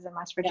when I was in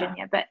West Yeah.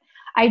 Virginia, but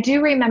I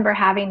do remember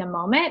having a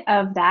moment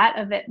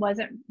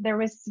there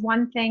was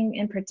one thing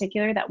in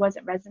particular that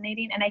wasn't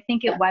resonating. And I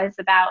think it Yeah. was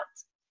about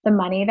the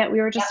money that we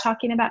were Yeah. just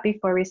talking about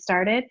before we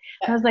started.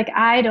 Yeah. I was like,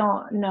 I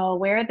don't know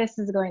where this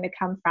is going to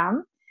come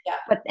from. Yeah.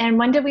 And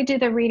when did we do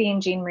the reading,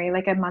 Jeanmarie?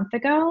 Like a month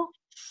ago?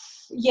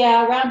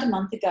 Yeah. Around a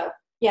month ago.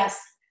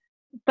 Yes.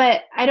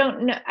 But I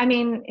don't know. I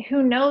mean,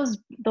 who knows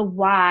the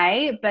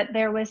why, but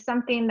there was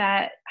something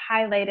that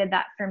highlighted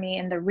that for me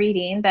in the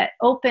reading that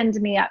opened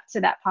me up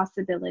to that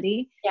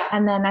possibility. Yeah.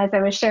 And then as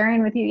I was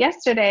sharing with you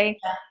yesterday,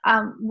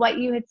 Yeah. what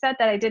you had said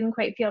that I didn't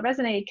quite feel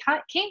resonated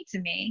came to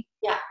me.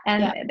 Yeah.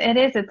 And Yeah.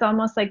 it's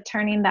almost like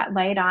turning that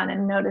light on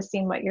and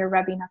noticing what you're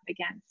rubbing up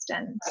against.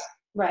 And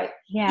Right.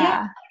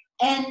 yeah.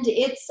 And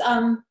it's,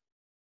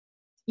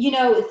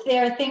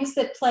 there are things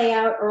that play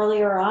out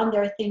earlier on.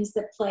 There are things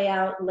that play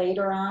out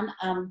later on.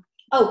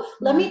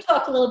 Let me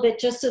talk a little bit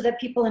just so that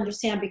people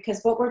understand,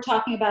 because what we're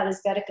talking about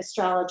is Vedic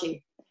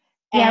astrology.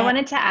 Yeah, I And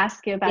wanted to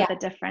ask you about yeah. the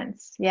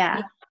difference.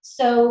 Yeah.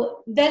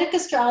 So Vedic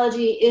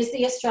astrology is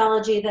the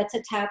astrology that's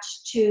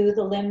attached to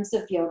the limbs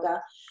of yoga.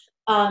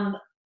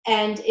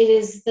 And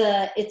it's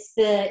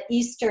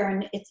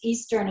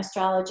Eastern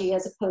astrology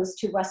as opposed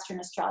to Western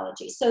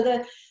astrology. So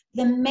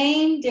the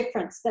main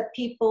difference that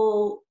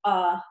people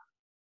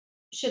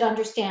should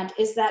understand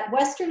is that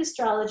Western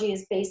astrology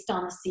is based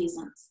on the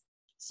seasons.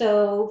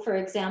 So, for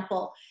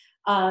example,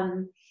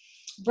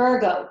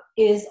 Virgo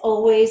is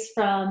always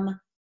from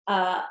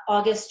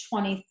August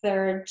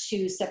 23rd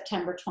to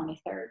September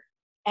 23rd,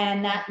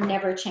 and that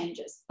never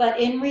changes. But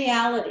in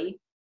reality,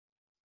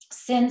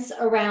 since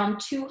around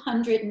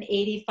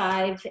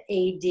 285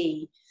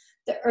 AD,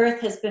 the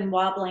Earth has been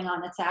wobbling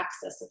on its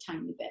axis a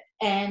tiny bit.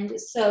 And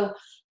so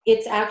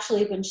it's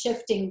actually been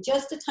shifting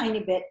just a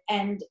tiny bit.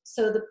 And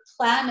so the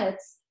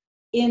planets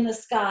in the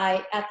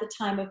sky at the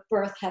time of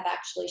birth have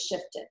actually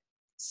shifted.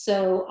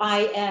 So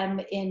I am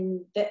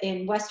in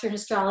Western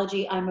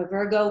astrology, I'm a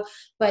Virgo,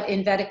 but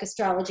in Vedic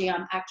astrology,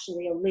 I'm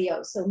actually a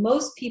Leo. So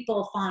most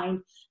people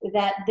find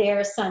that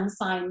their sun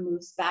sign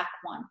moves back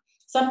one.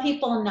 Some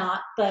people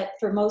not, but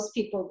for most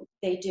people,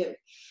 they do.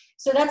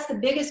 So that's the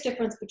biggest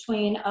difference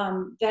between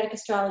Vedic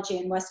astrology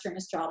and Western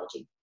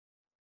astrology.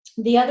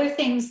 The other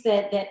things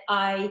that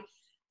I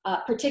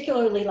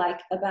particularly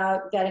like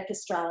about Vedic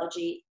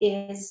astrology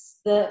is,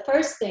 the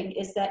first thing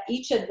is that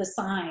each of the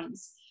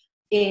signs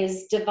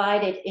is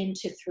divided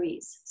into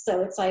threes.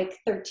 So it's like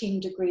 13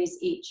 degrees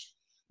each.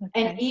 Okay.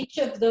 And each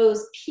of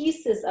those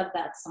pieces of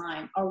that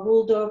sign are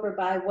ruled over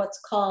by what's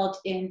called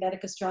in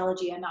Vedic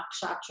astrology a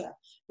nakshatra,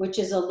 which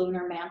is a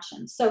lunar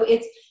mansion. So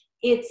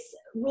it's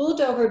ruled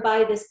over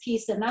by this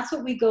piece, and that's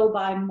what we go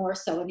by more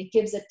so. And it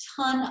gives a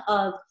ton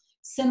of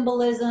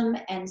symbolism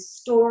and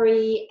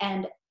story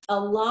and a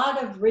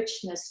lot of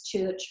richness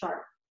to the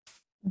chart.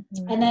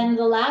 Mm-hmm. And then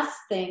the last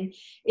thing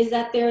is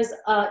that there's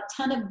a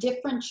ton of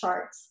different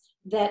charts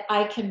that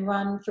I can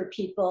run for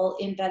people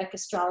in Vedic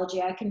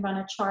astrology. I can run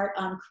a chart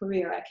on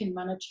career. I can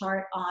run a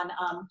chart on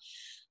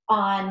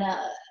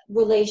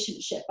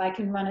relationship. I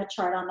can run a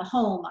chart on the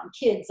home, on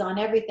kids, on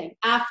everything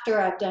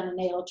after I've done a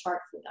natal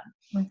chart for them.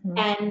 Mm-hmm.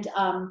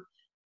 And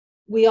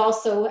we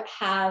also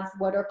have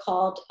what are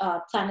called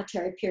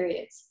planetary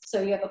periods.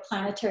 So you have a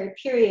planetary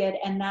period,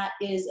 and that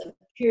is a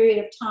period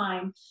of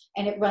time,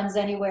 and it runs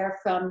anywhere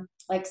from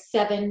like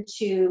 7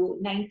 to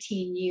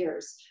 19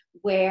 years,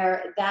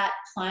 where that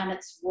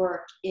planet's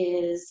work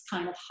is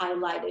kind of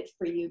highlighted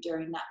for you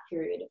during that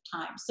period of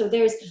time. So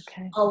there's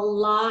a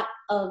lot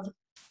of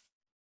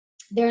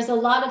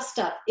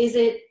stuff. Is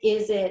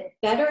it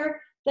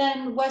better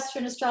than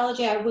Western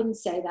astrology? I wouldn't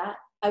say that.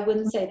 I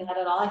wouldn't say that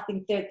at all. I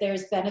think that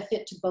there's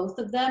benefit to both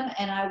of them.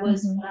 And when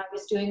I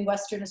was doing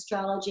Western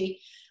astrology,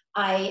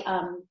 I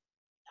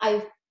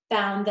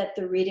found that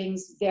the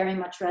readings very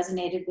much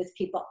resonated with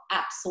people.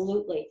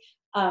 Absolutely.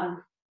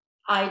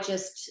 I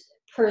just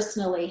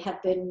personally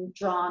have been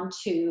drawn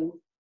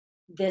to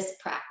this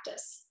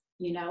practice,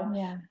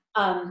 Yeah.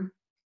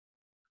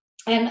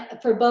 And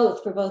for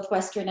both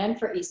Western and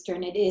for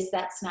Eastern, it is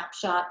that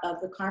snapshot of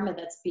the karma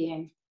that's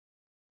being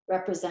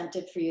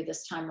represented for you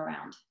this time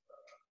around.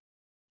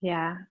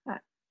 Yeah.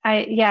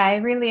 I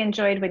really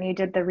enjoyed when you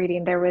did the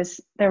reading. There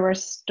were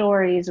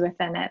stories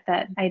within it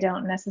that I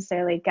don't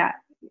necessarily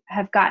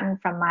have gotten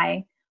from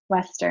my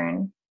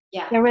Western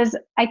Yeah.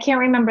 I can't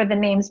remember the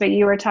names, but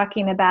you were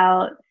talking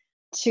about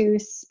two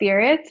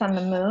spirits on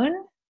the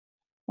moon.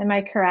 Am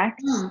I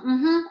correct?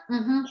 Mm-hmm,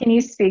 mm-hmm. Can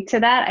you speak to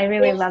that? I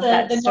really There's love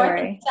that the north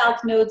and story.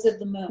 south nodes of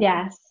the moon.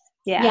 Yes.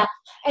 Yeah. Yeah.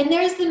 And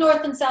there's the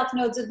north and south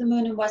nodes of the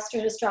moon in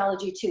Western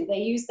astrology too. They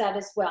use that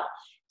as well.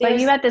 But you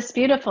There's, had this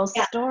beautiful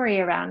yeah, story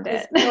around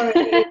the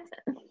it.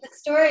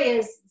 story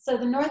is, so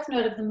the north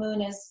node of the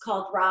moon is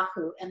called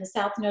Rahu and the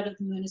south node of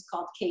the moon is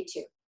called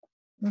Ketu.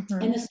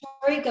 Mm-hmm. And the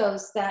story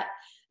goes that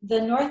the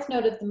north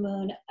node of the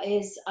moon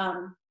is,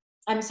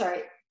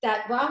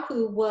 that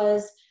Rahu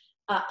was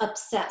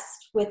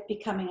obsessed with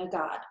becoming a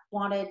god,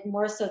 wanted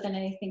more so than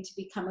anything to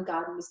become a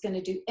god, and was going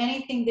to do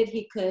anything that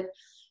he could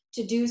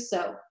to do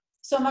so.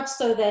 So much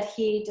so that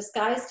he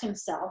disguised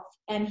himself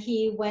and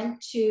he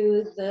went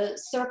to the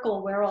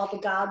circle where all the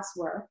gods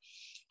were,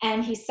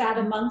 and he sat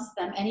amongst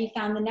them, and he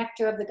found the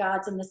nectar of the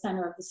gods in the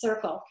center of the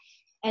circle.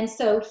 And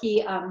so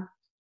he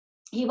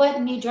went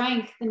and he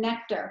drank the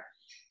nectar,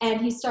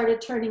 and he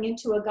started turning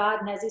into a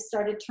god. And as he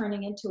started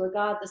turning into a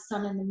god, the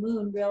sun and the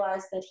moon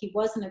realized that he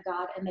wasn't a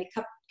god, and they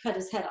cut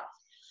his head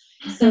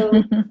off. So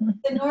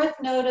the north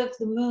node of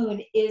the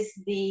moon is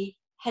the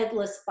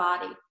headless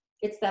body.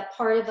 It's that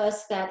part of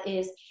us that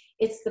is,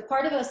 it's the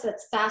part of us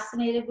that's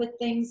fascinated with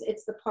things.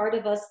 It's the part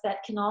of us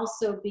that can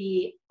also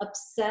be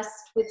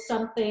obsessed with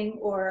something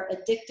or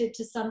addicted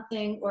to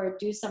something or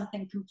do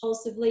something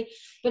compulsively.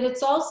 But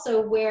it's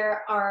also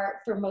where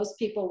for most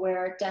people, where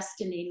our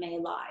destiny may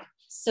lie.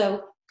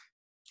 So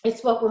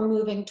it's what we're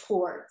moving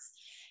towards.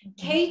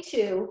 Mm-hmm.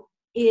 K2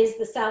 is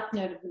the south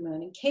node of the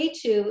moon, and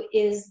K2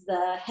 is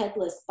the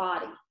headless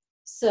body.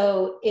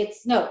 So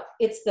it's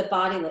the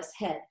bodiless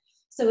head.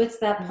 So it's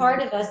that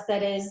part of us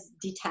that is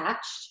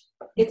detached.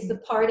 It's the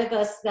part of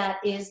us that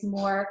is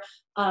more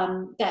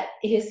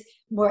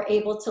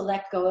able to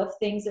let go of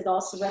things. It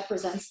also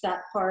represents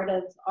that part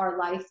of our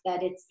life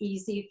that it's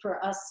easy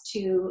for us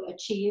to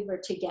achieve or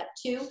to get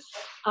to,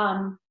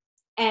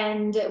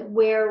 and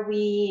where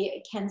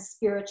we can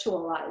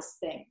spiritualize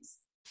things.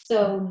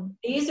 So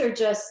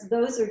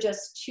those are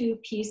just two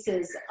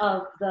pieces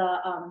of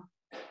the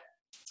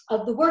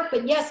work.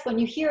 But yes, when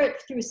you hear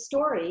it through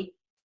story,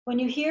 when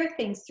you hear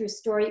things through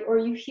story, or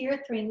you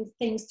hear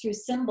things through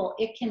symbol,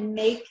 it can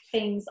make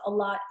things a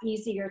lot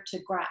easier to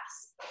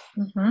grasp.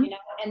 Mm-hmm.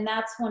 And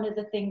that's one of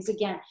the things,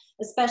 again,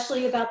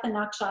 especially about the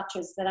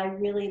nakshatras, that I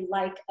really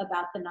like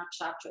about the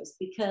nakshatras,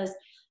 because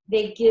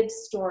they give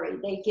story.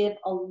 They give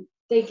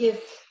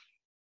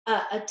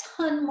a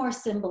ton more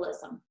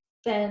symbolism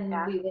than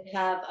we would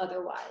have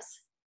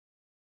otherwise.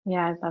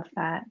 Yeah, I love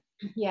that.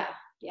 Yeah.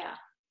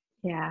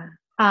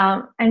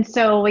 And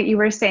so what you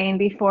were saying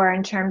before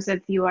in terms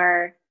of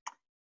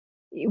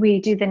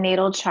we do the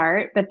natal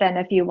chart, but then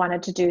if you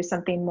wanted to do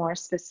something more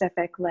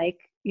specific, like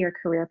your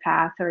career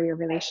path or your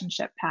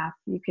relationship path,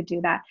 you could do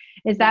that.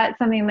 Is that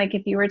something like,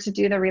 if you were to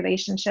do the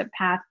relationship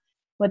path,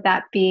 would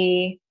that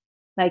be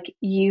like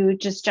you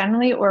just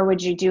generally, or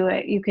would you do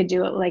it? You could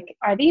do it like,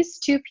 are these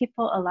two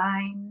people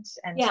aligned,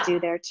 and do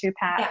their two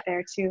path,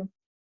 their two?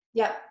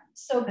 Yeah.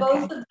 So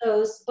both of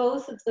those,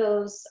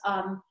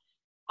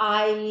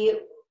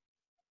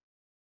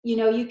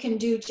 you can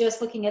do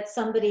just looking at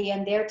somebody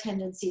and their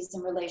tendencies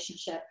in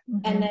relationship.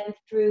 Mm-hmm. And then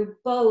through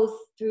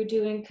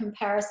doing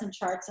comparison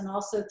charts, and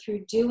also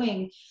through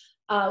doing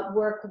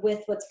work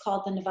with what's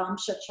called the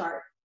Navamsha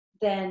chart,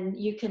 then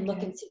you can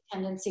look and see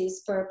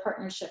tendencies for a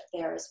partnership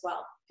there as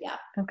well. Yeah.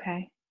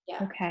 Okay.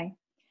 Yeah. Okay.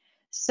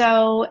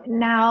 So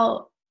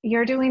now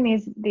you're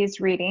doing these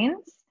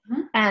readings.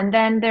 Mm-hmm. And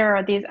then there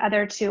are these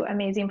other two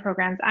amazing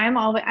programs.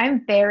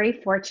 I'm very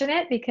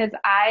fortunate because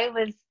I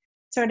was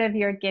sort of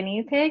your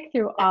guinea pig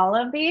through all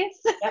of these.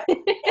 Yep.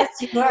 Yes,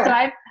 you are.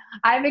 So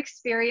I've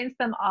experienced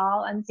them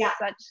all on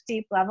such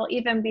deep level.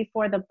 Even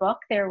before the book,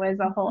 there was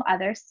a whole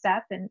other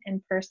step in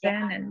person.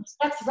 Yeah. And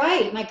that's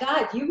right. My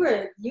God, you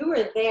were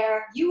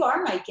there. You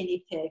are my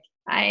guinea pig.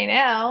 I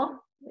know.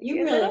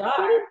 You really are.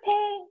 Guinea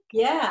pig.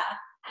 Yeah.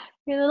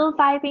 Your little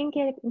vibing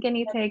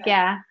guinea pig.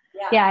 Yeah.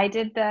 Yeah, I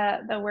did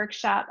the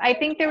workshop. I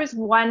think there was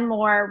one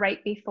more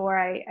right before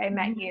I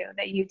met you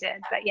that you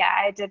did. But yeah,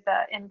 I did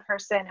the in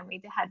person, and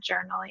we had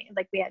journaling,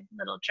 like we had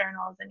little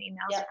journals and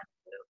emails. Yeah.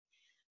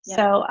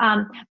 So,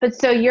 but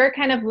so you're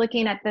kind of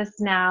looking at this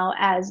now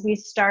as we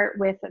start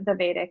with the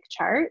Vedic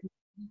chart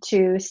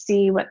to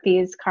see what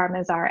these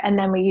karmas are, and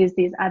then we use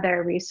these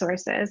other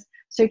resources.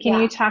 So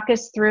can you talk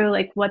us through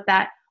like what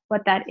that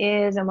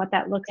is and what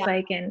that looks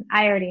like? And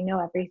I already know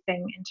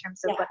everything in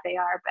terms of what they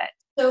are, but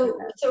so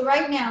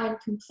right now, in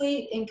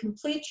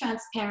complete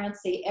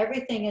transparency,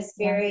 everything is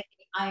very.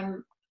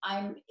 I'm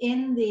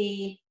in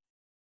the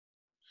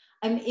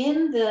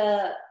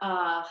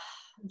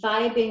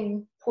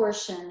vibing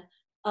portion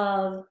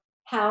of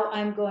how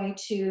I'm going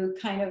to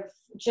kind of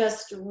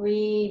just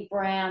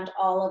rebrand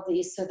all of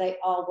these so they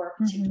all work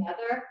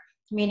together.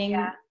 Meaning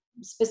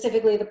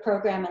specifically the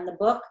program and the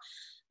book,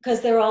 because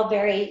they're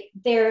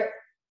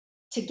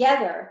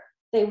together.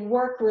 They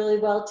work really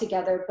well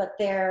together, but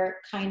they're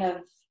kind of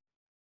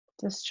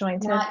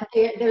disjointed.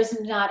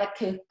 There's not a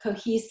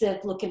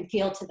cohesive look and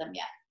feel to them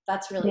yet.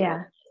 That's really what it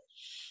is.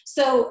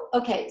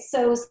 Okay,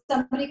 so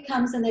somebody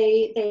comes and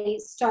they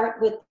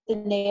start with the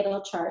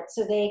natal chart,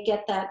 so they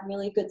get that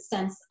really good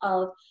sense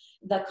of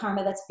the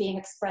karma that's being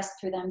expressed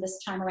through them this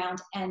time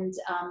around, and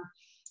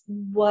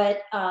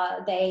what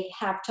they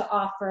have to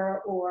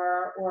offer,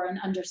 or an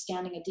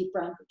understanding, a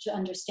deeper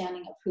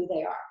understanding of who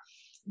they are.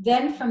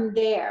 Then from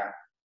there,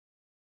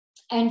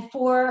 and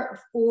for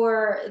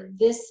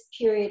this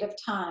period of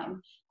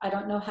time, I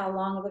don't know how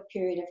long of a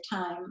period of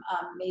time,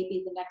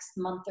 maybe the next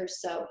month or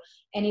so,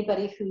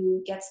 anybody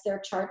who gets their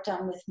chart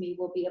done with me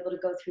will be able to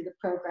go through the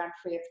program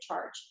free of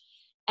charge.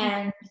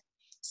 And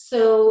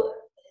so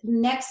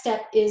next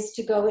step is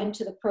to go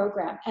into the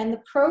program. And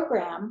the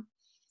program,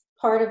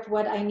 part of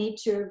what I need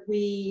to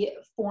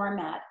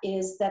reformat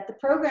is that the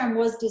program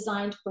was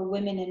designed for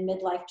women in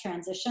midlife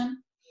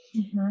transition.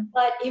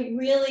 But it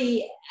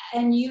really,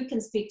 and you can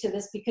speak to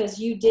this because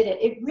you did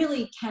it, it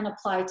really can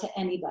apply to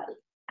anybody.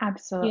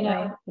 Absolutely. You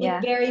know, yeah.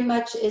 It very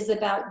much is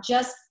about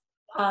just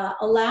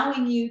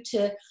allowing you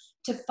to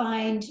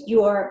find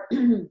your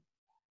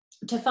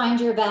to find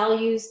your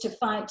values, to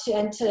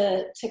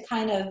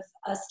kind of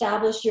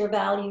establish your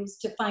values,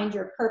 to find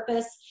your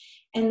purpose,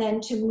 and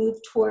then to move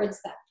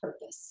towards that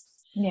purpose.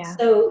 Yeah.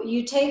 So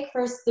you take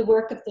first the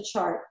work of the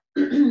chart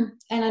and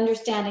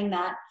understanding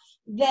that.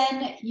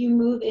 Then you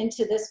move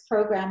into this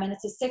program, and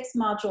it's a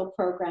 6-module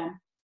program.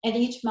 And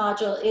each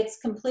module, it's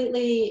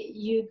completely,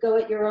 you go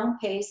at your own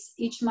pace.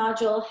 Each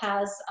module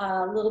has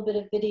a little bit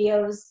of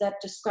videos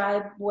that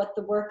describe what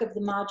the work of the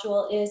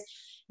module is.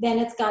 Then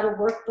it's got a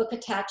workbook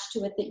attached to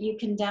it that you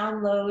can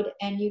download,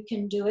 and you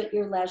can do at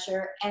your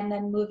leisure, and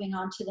then moving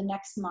on to the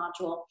next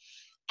module.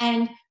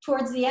 And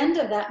towards the end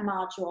of that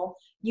module,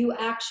 you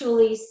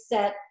actually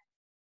set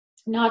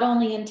not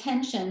only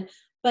intention,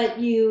 but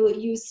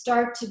you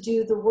start to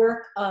do the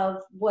work of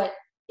what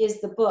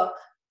is the book,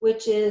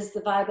 which is the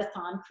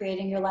Vibathon,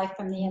 Creating Your Life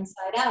from the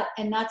Inside Out.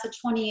 And that's a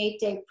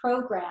 28-day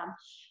program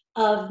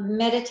of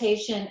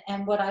meditation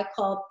and what I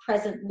call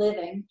present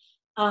living,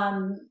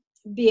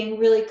 being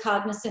really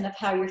cognizant of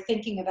how you're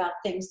thinking about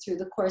things through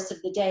the course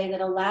of the day,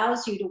 that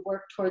allows you to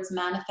work towards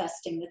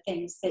manifesting the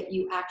things that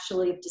you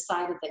actually have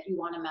decided that you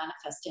want to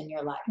manifest in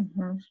your life.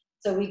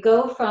 So we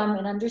go from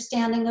an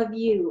understanding of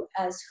you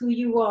as who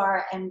you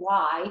are and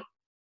why,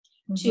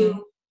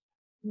 to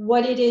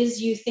what it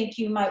is you think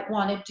you might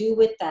want to do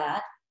with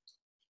that,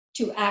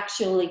 to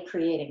actually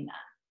creating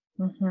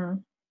that.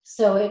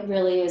 So it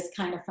really is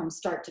kind of from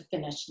start to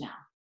finish now.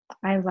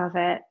 I love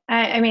it.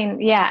 I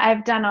mean, yeah,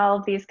 I've done all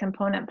of these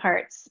component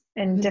parts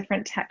in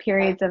different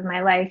periods of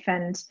my life.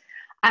 And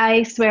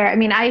I swear, I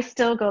mean, I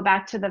still go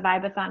back to the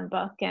Vibathon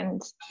book,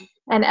 and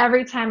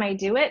every time I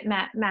do it,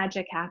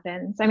 magic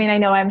happens. I mean, I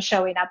know I'm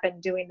showing up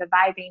and doing the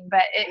vibing,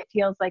 but it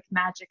feels like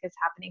magic is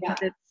happening, because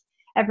it's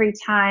every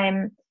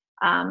time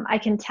I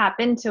can tap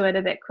into it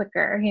a bit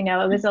quicker. You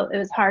know, it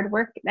was hard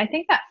work. I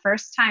think that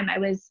first time I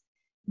was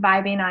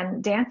vibing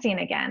on dancing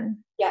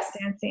again.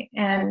 Dancing.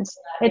 And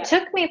it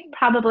took me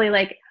probably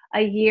like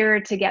a year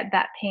to get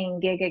that paying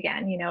gig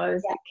again. You know,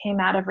 it came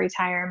out of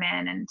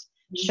retirement and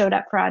showed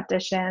up for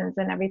auditions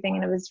and everything.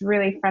 And it was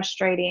really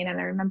frustrating. And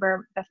I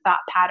remember the thought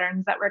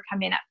patterns that were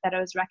coming up that I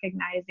was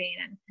recognizing,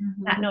 and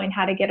not knowing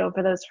how to get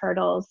over those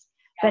hurdles.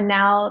 But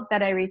now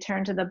that I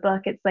return to the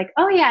book, it's like,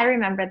 oh yeah, I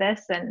remember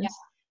this. And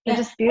they're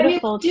just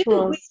beautiful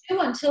tools. We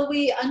do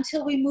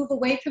until we move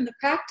away from the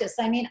practice.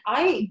 I mean,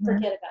 I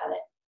forget about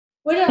it.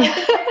 What did I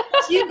think I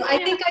told you? I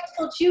think I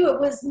told you it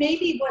was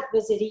maybe, what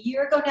was it, a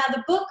year ago now?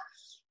 The book,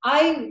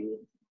 I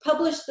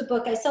published the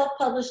book, I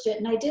self-published it,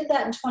 and I did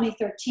that in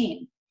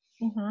 2013.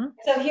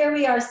 So here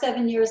we are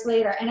 7 years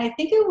later, and I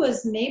think it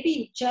was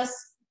maybe just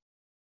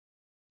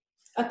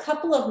a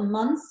couple of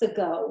months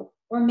ago,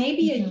 or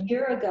maybe a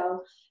year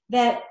ago,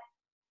 that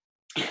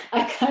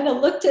I kind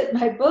of looked at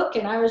my book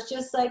and I was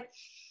just like,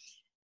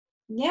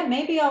 yeah,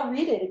 maybe I'll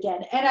read it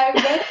again. And I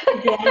read it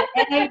again,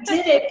 and I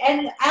did it.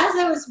 And as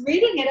I was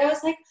reading it, I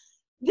was like,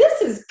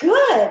 this is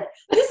good.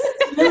 This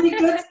is really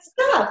good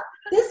stuff.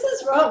 This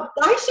is wrong.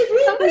 I should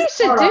read this.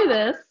 Somebody should do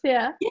this.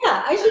 Yeah.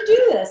 Yeah, I should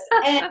do this.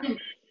 And,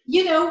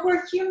 you know,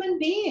 we're human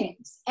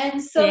beings.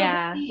 And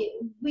so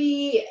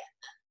we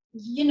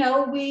you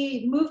know,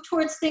 we move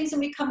towards things and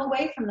we come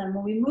away from them.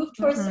 When we move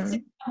towards things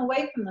and we come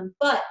away from them.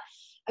 But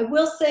I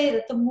will say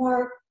that the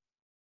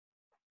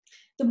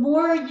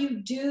more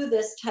you do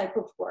this type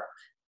of work,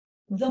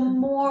 the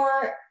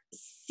more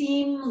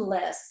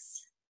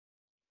seamless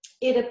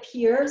it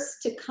appears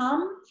to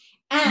come,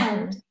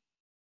 and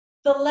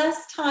the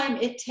less time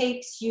it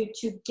takes you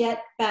to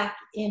get back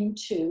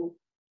into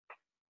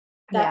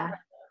that.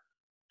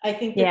 I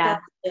think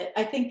that's it.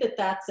 I think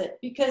that's it.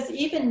 Because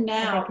even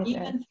now,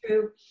 even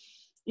through,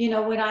 you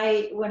know, when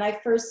I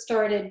first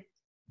started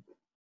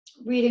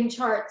reading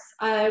charts,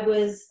 I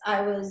was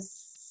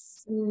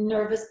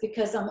nervous,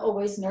 because I'm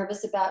always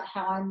nervous about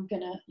how I'm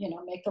gonna, you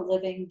know, make a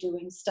living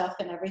doing stuff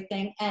and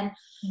everything. And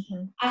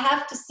I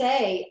have to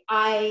say,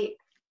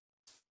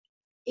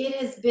 it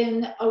has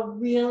been a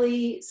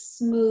really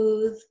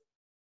smooth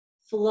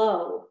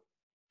flow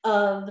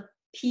of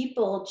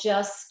people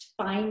just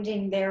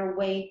finding their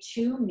way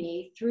to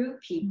me through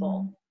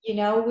people. you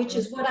know, which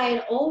is what I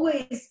had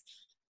always,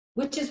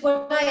 which is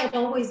what I had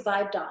always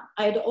vibed on.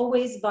 I'd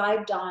always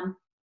vibed on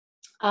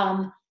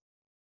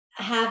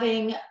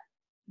having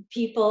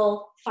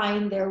people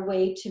find their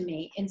way to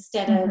me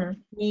instead of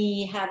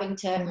me having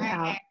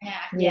to,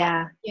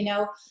 Yeah. you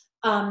know,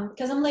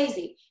 because I'm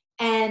lazy.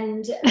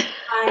 And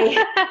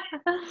I,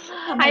 oh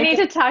I my need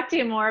God. to talk to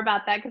you more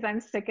about that because I'm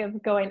sick of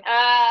going,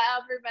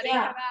 everybody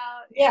Yeah. come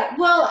out. Yeah.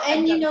 Well,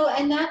 and you know,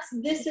 and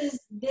this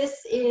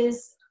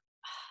is,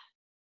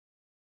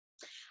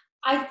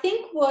 I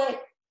think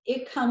what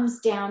it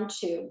comes down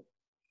to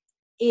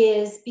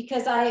is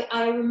because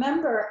I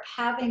remember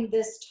having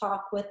this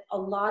talk with a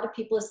lot of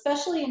people,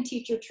 especially in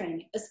teacher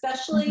training,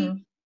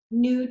 especially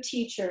new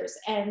teachers,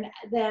 and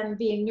them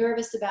being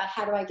nervous about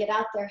how do I get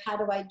out there? How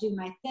do I do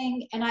my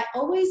thing? And I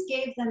always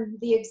gave them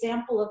the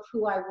example of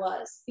who I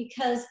was,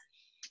 because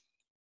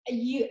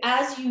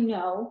as you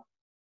know,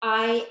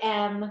 I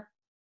am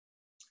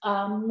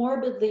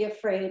morbidly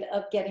afraid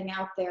of getting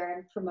out there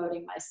and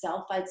promoting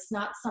myself. It's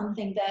not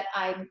something that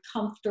I'm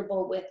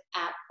comfortable with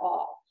at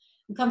all.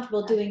 I'm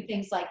comfortable doing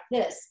things like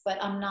this,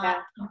 but I'm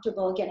not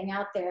comfortable getting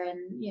out there and,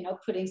 you know,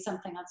 putting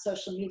something on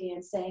social media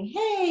and saying,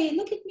 hey,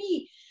 look at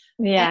me.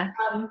 Yeah.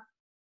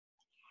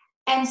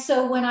 And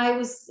so when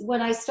I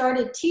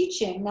started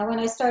teaching,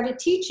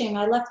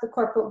 I left the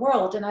corporate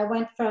world, and I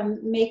went from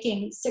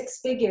making 6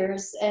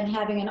 figures and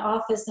having an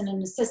office and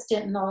an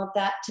assistant and all of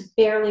that to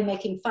barely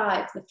making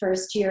 5 the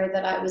first year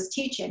that I was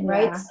teaching.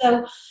 Right.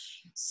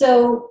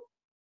 So,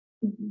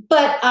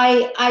 but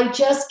I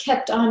just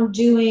kept on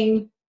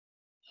doing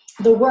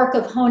the work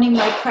of honing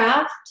my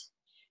craft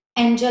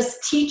and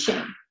just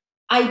teaching.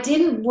 I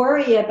didn't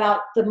worry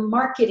about the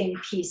marketing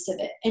piece of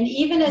it. And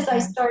even as I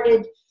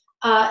started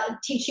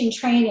teaching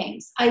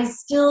trainings, I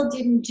still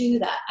didn't do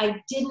that.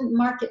 I didn't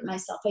market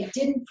myself. I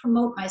didn't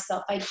promote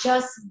myself. I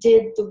just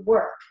did the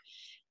work.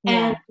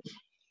 And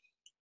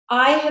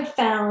I have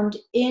found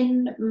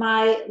in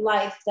my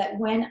life that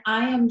when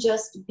I am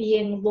just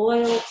being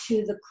loyal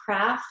to the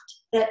craft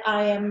that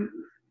I am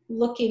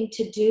looking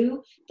to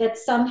do, that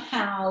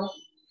somehow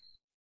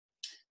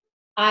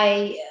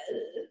I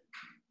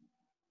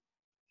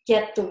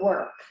get the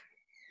work.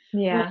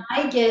 Yeah.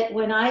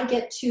 When I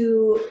get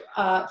too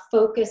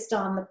focused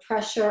on the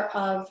pressure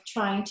of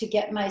trying to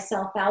get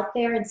myself out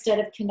there instead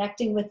of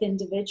connecting with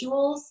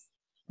individuals,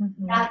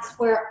 that's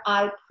where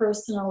I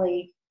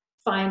personally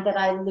find that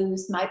I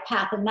lose my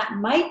path. And that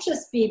might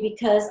just be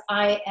because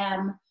I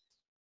am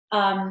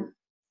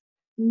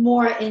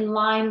more in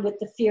line with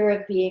the fear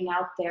of being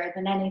out there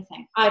than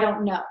anything. I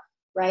don't know,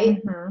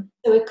 right?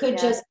 So it could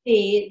just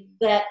be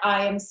that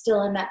I am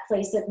still in that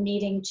place of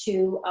needing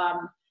to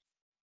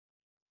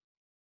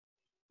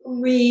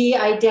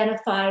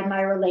re-identify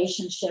my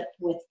relationship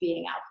with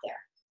being out there.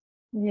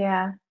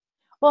 Yeah.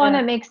 Well, and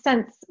it makes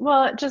sense.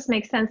 Well, it just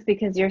makes sense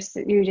because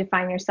you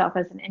define yourself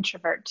as an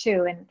introvert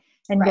too, and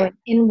going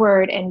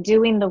inward and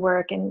doing the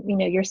work, and you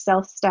know, your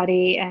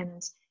self-study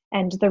and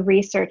the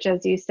research,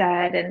 as you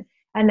said,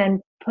 and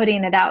then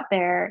putting it out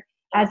there,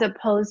 as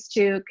opposed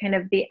to kind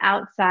of the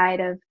outside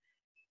of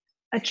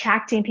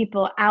attracting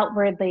people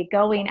outwardly,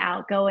 going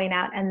out,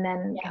 and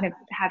then kind of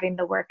having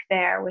the work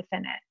there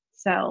within it.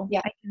 So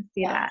I can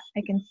see that.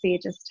 I can see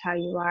just how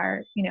you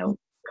are, you know,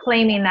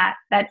 claiming that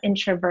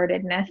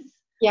introvertedness.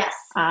 Yes.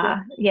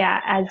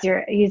 As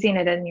you're using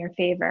it in your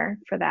favor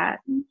for that.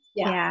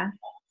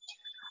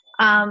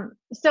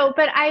 So,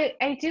 but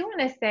I do want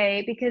to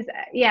say, because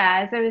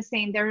as I was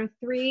saying, there are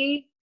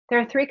three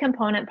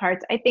component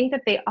parts. I think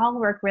that they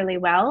all work really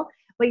well.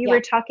 What you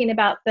were talking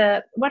about,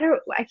 I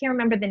can't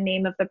remember the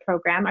name of the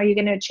program. Are you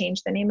going to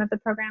change the name of the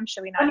program?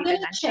 Should we not even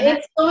mention it?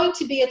 It's going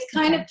to be, it's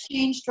kind of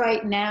changed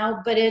right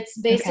now, but it's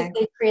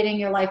basically creating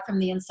your life from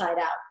the inside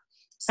out.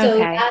 So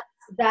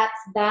that's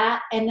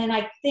that. And then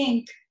I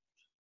think,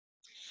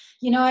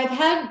 you know, I've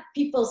had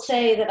people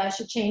say that I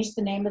should change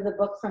the name of the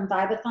book from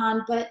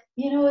Vibathon, but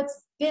you know,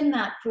 it's been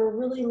that for a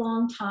really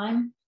long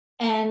time.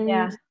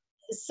 And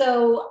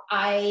so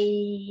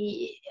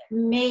I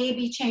may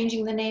be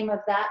changing the name of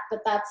that, but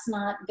that's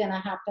not going to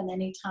happen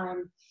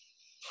anytime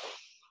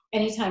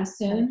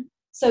soon.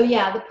 So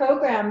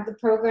the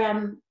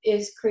program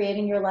is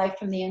creating your life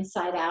from the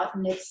inside out,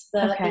 and it's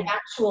the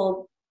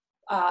actual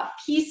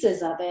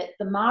pieces of it,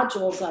 the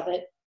modules of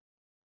it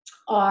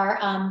are.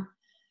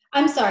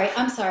 I'm sorry.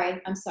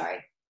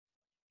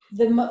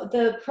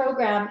 The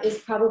program is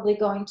probably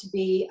going to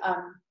be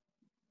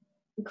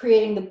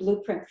creating the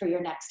blueprint for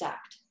your next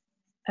act.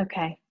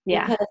 Okay.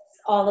 Yeah. Because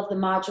all of the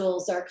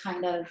modules are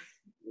kind of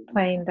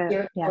playing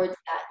geared towards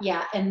that.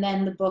 Yeah. And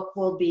then the book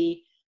will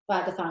be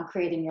Vibathon,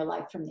 creating your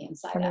life from the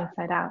inside out.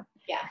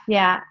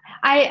 Yeah.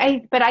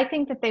 But I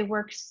think that they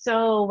work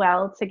so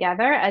well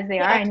together as they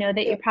are. I know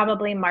that you're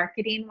probably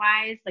marketing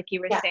wise, like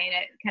you were saying,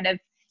 it kind of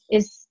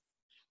is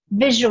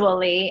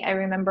visually. I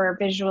remember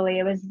visually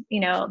it was, you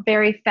know,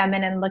 very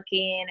feminine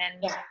looking,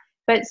 and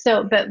but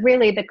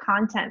really the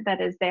content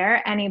that is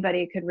there,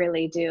 anybody could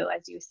really do,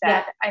 as you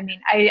said. I mean,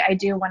 I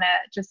do want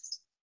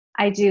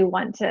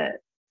to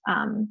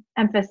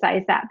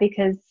emphasize that,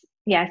 because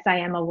yes, I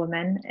am a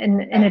woman in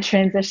Right. a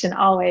transition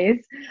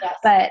always, Yes.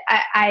 but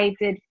I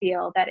did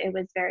feel that it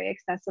was very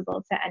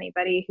accessible to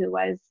anybody who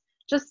was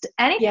just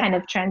any Yeah. kind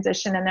of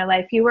transition in their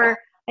life.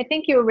 I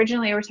think you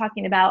originally were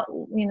talking about,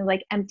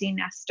 like empty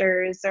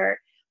nesters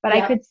but I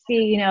Yeah. could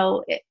see,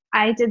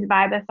 I did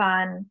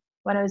Vibathon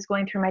when I was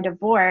going through my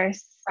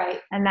divorce,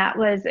 Right. and that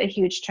was a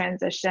huge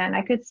transition.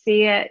 I could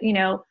see it,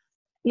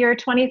 your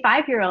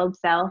 25-year-old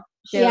self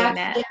doing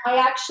it. I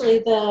actually,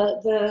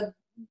 the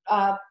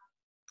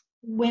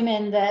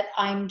women that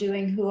I'm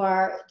doing, who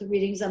are the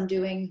readings I'm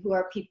doing, who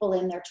are people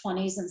in their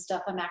 20s and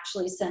stuff, I'm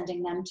actually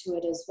sending them to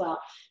it as well.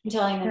 I'm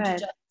telling them to Good.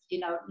 just,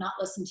 not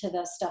listen to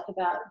the stuff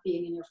about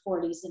being in your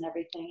 40s and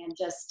everything, and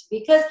just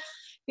because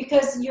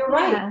you're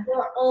right, Yeah.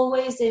 we're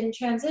always in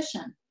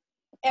transition.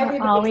 We're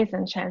Everybody's always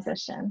in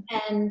transition.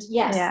 and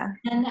yes, Yeah.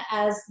 and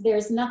as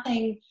there's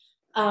nothing,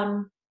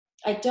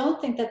 I don't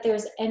think that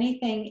there's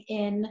anything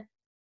in,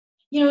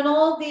 and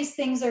all these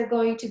things are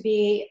going to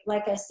be,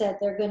 like I said,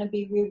 they're going to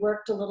be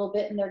reworked a little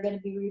bit, and they're going to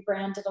be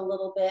rebranded a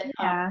little bit,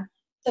 Yeah.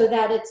 so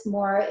that it's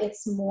more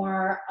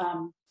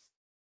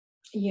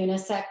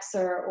unisex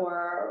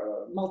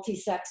or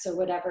multi-sex or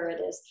whatever it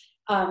is.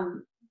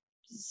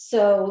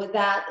 So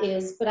that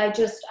is, but I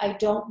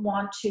don't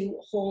want to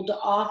hold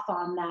off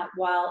on that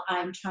while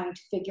I'm trying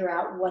to figure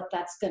out what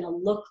that's going to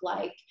look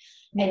like,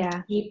 and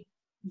Yeah. keep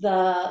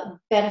the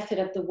benefit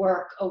of the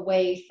work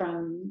away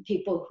from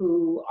people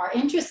who are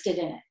interested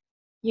in it,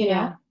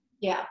 Yeah.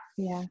 Yeah.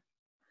 Yeah.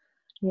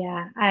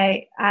 Yeah.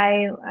 I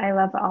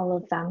love all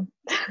of them.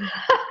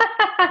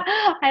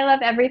 I love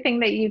everything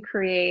that you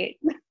create.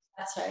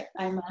 That's right.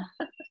 I'm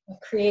a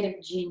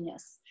creative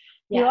genius.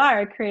 You Yes. are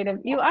a creative,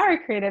 you are a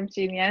creative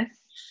genius.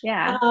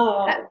 Yeah.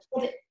 Oh,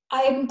 but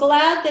I'm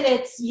glad that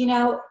it's,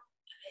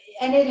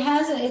 and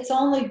it's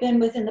only been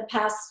within the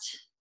past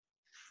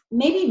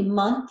maybe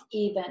month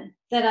even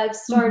that I've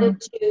started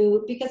Mm-hmm.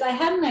 to, because I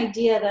had an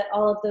idea that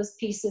all of those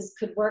pieces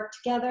could work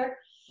together,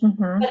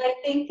 Mm-hmm. but I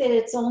think that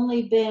it's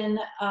only been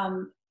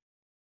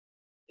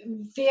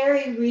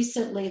very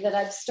recently that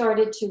I've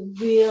started to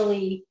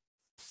really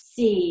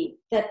see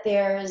that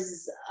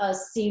there's a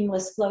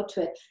seamless flow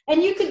to it.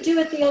 And you could do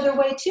it the other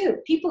way too.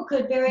 People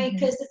could Mm-hmm.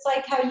 because it's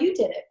like how you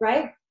did it,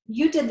 right?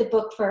 You did the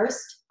book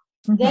first,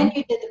 then Mm-hmm.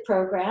 you did the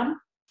program,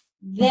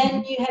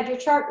 then Mm-hmm. you had your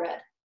chart read.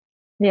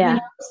 Yeah.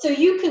 So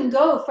you can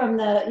go from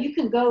the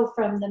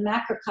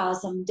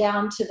macrocosm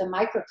down to the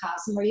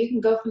microcosm, or you can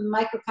go from the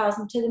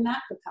microcosm to the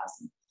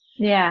macrocosm.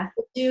 Yeah.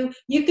 You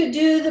could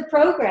do the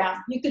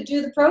program. You could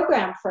do the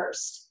program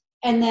first,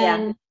 and Yeah.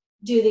 then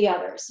do the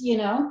others.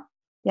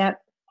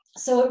 Yep.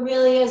 So it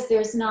really is.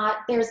 There's not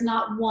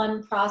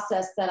one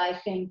process that I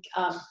think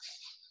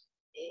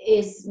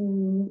is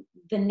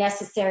the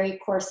necessary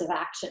course of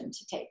action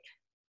to take.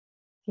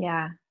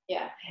 Yeah.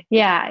 Yeah.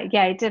 Yeah.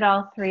 Yeah. I did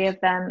all three of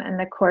them in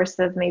the course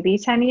of maybe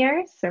 10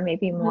 years or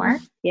maybe more.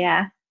 Mm-hmm.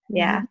 Yeah.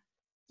 Yeah.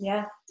 Mm-hmm.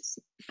 Yeah.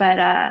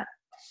 But,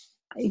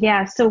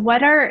 yeah.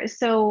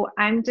 So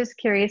I'm just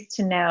curious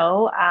to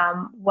know,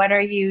 what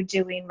are you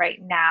doing right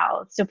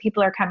now? So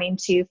people are coming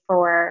to you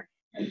for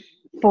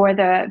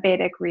the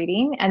Vedic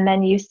reading. And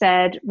then you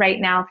said right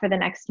now for the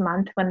next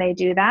month, when they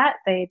do that,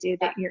 Yeah.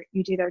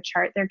 you do their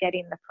chart, they're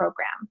getting the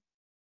program.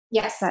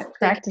 Yes. Is that They can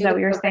correct? Is do that the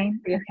what you're program saying?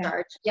 free of Okay.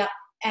 charge. Yeah.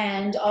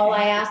 And all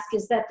I ask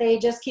is that they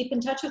just keep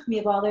in touch with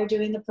me while they're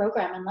doing the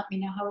program and let me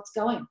know how it's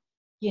going,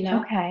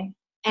 Okay.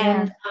 Yeah.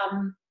 And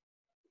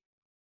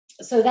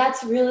so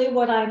that's really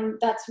what I'm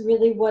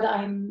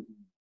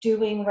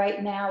doing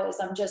right now, is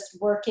I'm just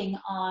working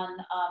on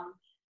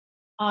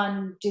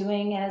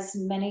doing as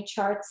many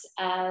charts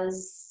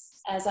as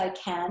I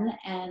can,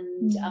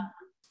 and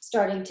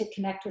starting to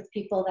connect with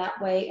people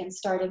that way, and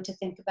starting to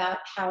think about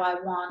how I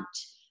want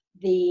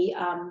the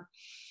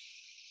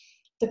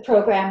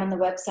program and the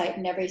website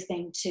and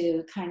everything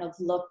to kind of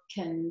look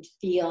and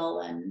feel,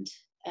 and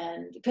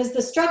because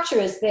the structure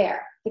is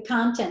there, the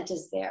content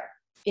is there.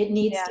 It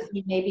needs to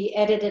be maybe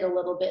edited a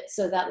little bit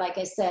so that, like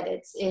I said,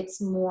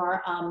 it's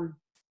more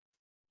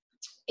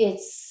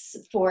it's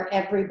for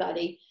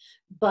everybody,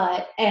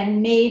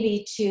 and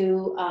maybe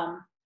to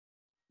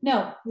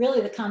no,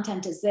 really the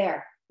content is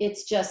there.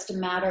 It's just a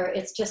matter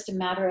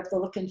of the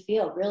look and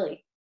feel,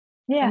 really.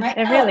 And Yeah, right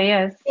it now really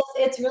is.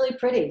 it's really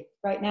pretty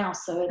right now,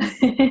 so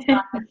it's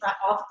not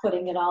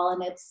off-putting at all,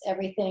 and it's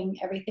everything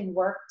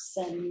works,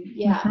 and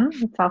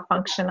It's all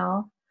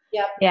functional.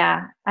 Yep.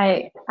 Yeah,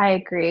 I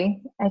agree.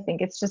 I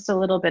think it's just a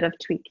little bit of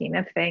tweaking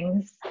of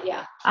things.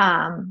 Yeah.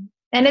 And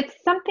it's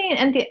something,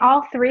 and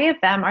all three of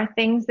them are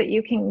things that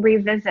you can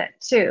revisit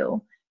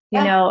too.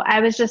 I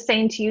was just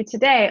saying to you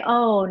today,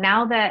 oh,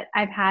 now that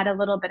I've had a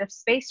little bit of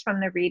space from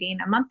the reading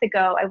a month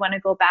ago, I want to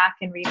go back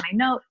and read my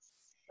notes,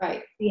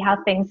 right, see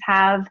how things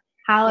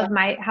how's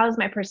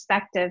my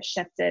perspective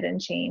shifted and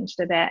changed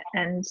a bit,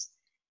 and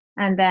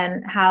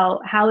then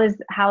how is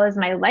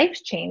my life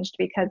changed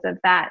because of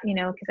that,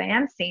 because I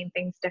am seeing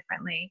things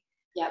differently.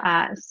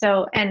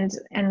 So and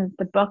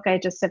the book, I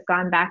just have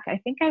gone back, I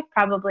think I've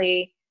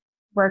probably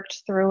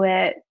worked through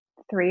it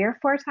 3 or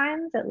 4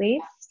 times at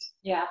least.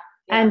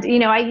 And,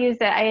 I use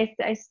it. I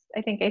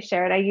think I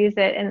shared, I use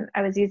it, and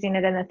I was using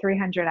it in a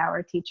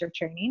 300-hour teacher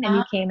training, and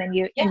you came and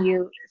you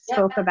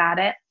spoke about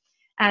it.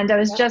 And I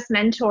was just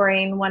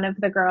mentoring one of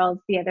the girls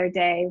the other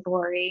day,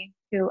 Lori,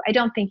 who I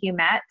don't think you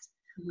met,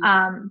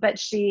 but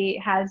she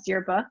has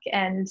your book.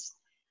 And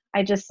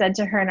I just said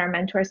to her in our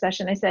mentor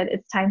session, I said,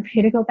 it's time for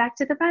you to go back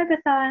to the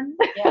Vibathon.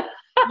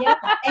 Yeah,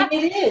 and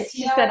it is.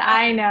 She said,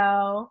 I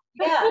know.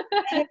 Yeah,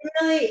 and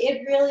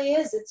it really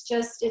is. It's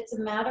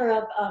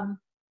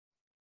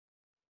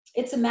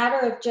a matter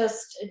of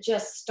just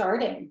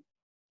starting.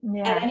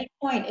 Yeah. At any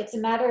point, it's a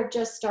matter of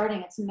just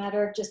starting. It's a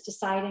matter of just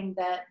deciding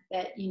that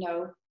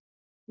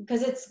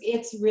because it's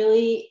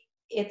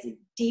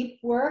deep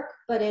work,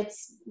 but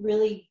it's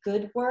really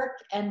good work,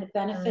 and the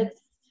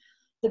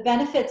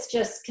benefits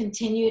just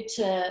continue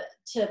to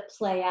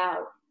play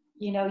out.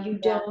 You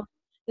don't.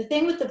 The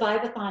thing with the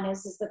Vibathon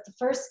is that the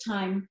first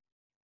time,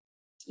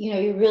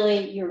 you're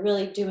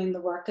really doing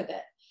the work of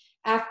it.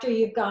 After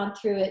you've gone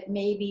through it,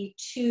 maybe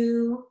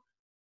two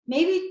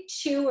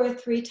or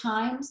three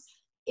times,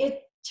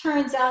 it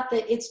turns out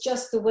that it's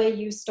just the way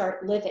you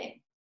start living.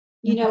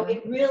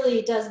 It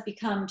really does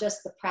become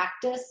just the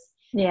practice.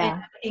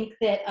 Yeah.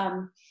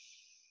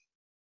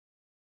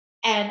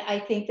 And I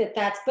think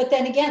that's, but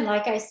then again,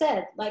 like I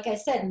said,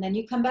 and then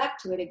you come back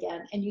to it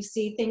again and you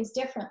see things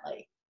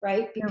differently,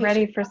 right? Because you're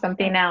ready for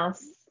something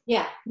else.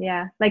 Yeah.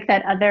 Yeah. Like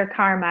that other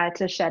karma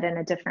to shed in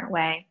a different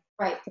way.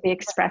 Right. To be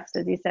expressed,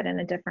 as you said, in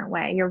a different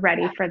way. You're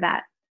ready for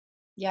that.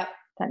 Yep.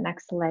 That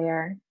next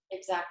layer.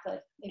 Exactly.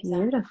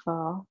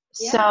 Beautiful.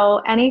 Yeah.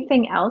 So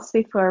anything else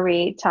before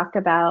we talk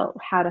about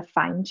how to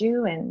find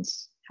you and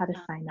how to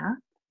sign up?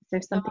 Is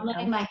there something I'm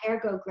letting else? my hair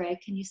go gray.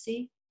 Can you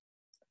see?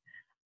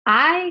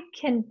 I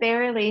can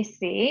barely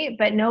see,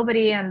 but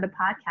nobody on the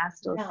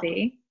podcast will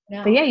see.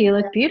 No. But yeah, you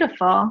look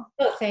beautiful.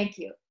 Oh, thank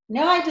you.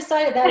 No, I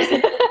decided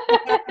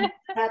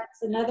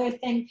that's another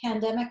thing.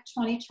 Pandemic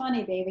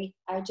 2020, baby.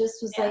 I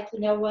just was like, you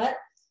know what?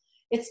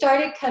 It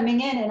started coming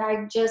in, and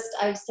I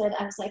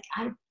was like,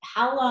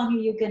 how long are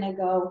you going to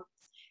go?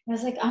 And I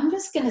was like, I'm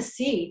just going to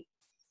see.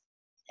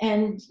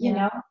 And,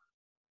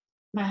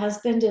 my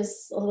husband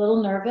is a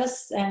little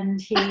nervous,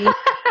 and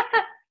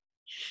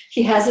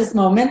he has his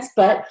moments,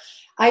 but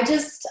I've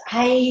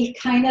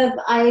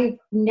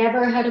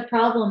never had a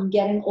problem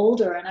getting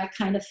older, and I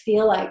kind of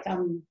feel like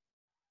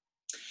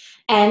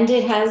and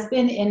it has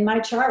been in my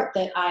chart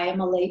that I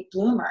am a late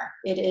bloomer.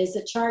 It is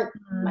a chart.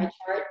 My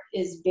chart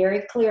is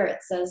very clear. It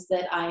says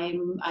that I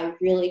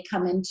really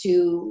come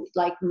into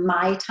like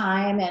my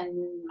time and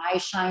my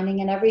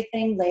shining and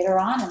everything later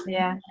on in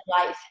my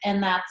life.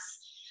 And that's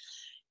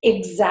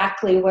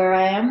exactly where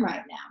I am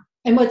right now.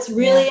 And what's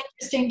really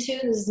interesting too,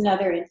 this is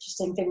another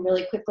interesting thing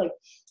really quickly.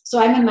 So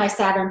I'm in my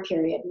Saturn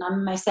period, and I'm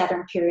in my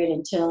Saturn period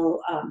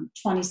until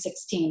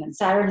 2016. And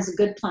Saturn is a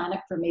good planet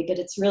for me, but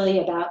it's really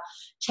about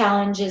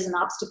challenges and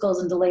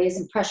obstacles and delays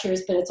and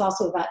pressures, but it's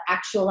also about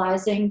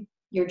actualizing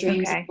your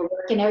dreams and your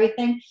work and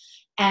everything.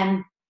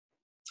 And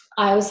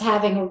I was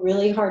having a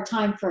really hard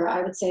time for,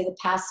 I would say, the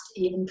past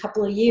even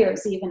couple of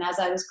years, even as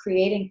I was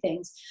creating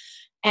things.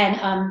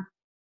 And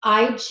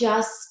I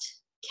just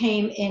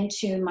came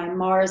into my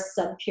Mars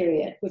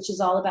sub-period, which is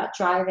all about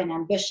drive and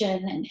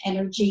ambition and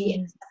energy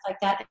and stuff like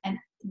that. And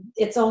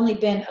it's only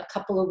been a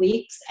couple of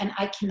weeks, and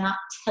I cannot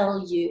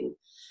tell you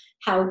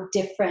how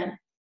different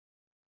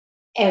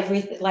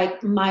everything,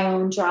 like my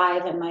own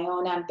drive and my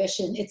own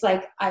ambition. It's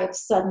like I've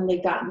suddenly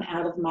gotten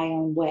out of my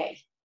own way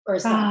or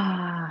something.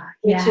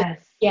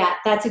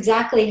 That's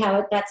exactly how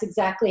it feels.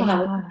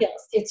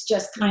 It's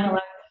just kind of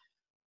like,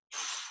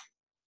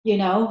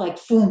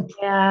 like boom.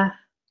 Yeah.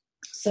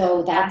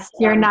 So that's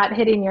you're not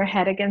hitting your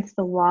head against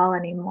the wall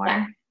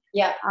anymore.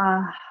 Yeah.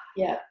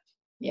 Yes.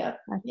 Yes.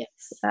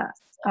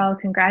 Oh,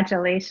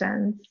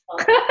 congratulations.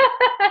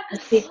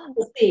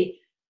 We'll see.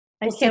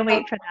 I can't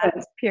wait for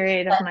that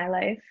period of my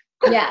life.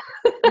 Yeah.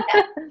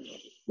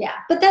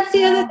 But that's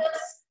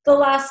that's the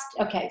last.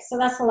 Okay, so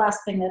that's the last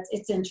thing.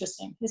 It's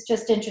interesting. It's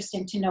just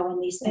interesting to know when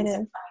these things are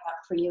coming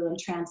up for you and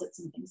transits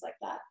and things like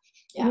that.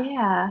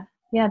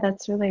 Yeah.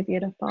 That's really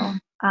beautiful.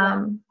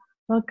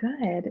 Well,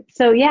 good.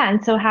 So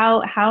and so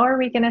how are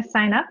we going to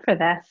sign up for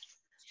this?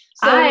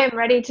 So, I'm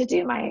ready to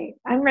do my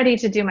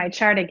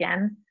chart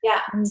again.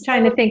 Yeah. I'm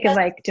trying to think of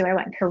like, do I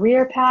want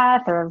career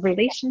path or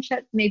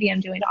relationship? Maybe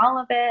I'm doing all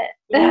of it.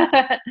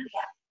 Yeah.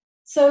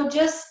 So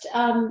just,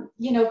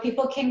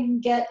 people can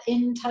get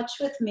in touch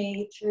with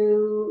me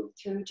through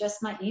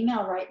just my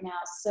email right now.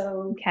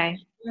 So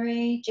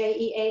Jeanmarie,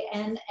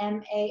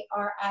 JEANMARIE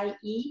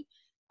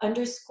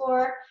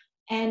 _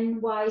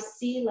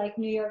 NYC, like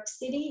New York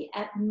City,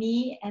 at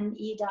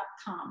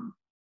me.com.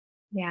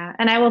 Yeah.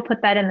 And I will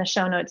put that in the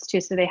show notes too,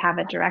 so they have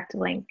a direct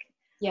link.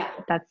 Yeah.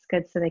 That's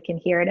good. So they can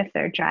hear it if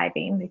they're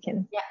driving. They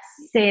can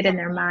say it in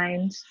their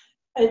mind.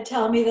 And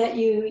tell me that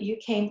you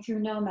came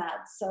through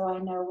Nomads, so I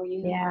know where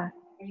you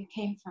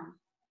came from.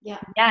 Yeah.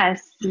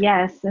 Yes.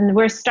 And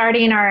we're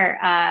starting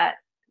our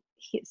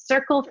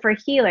Circle for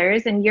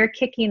Healers, and you're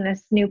kicking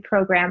this new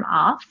program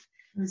off.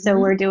 So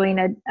we're doing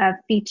a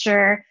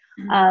feature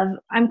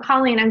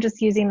I'm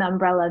just using the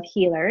umbrella of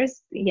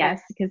healers.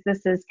 Yes, because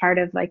this is part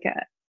of like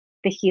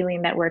the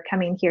healing that we're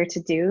coming here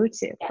to do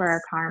for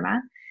our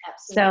karma.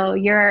 Absolutely. So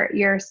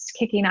you're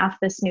kicking off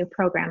this new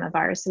program of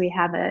ours. So we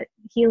have a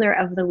healer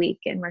of the week,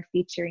 and we're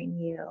featuring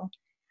you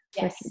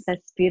with this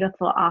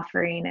beautiful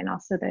offering, and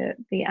also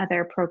the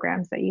other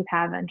programs that you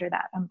have under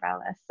that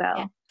umbrella.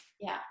 So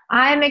yeah.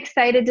 I'm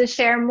excited to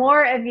share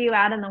more of you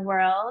out in the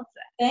world.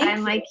 Thank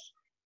you. Like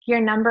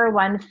your number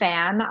one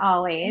fan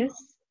always.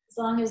 As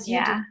long as you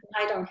do,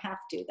 I don't have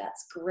to.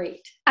 That's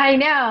great. I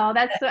know.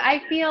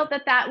 I feel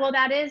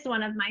that is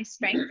one of my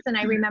strengths. And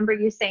I remember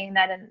you saying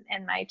that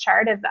in my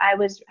chart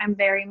I'm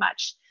very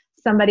much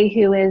somebody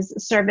who is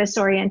service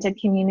oriented,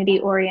 community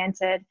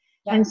oriented.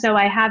 Yeah. And so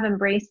I have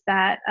embraced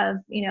that of,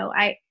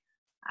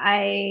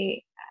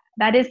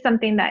 that is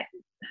something that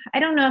I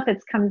don't know if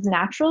it comes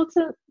natural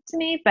to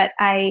me, but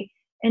I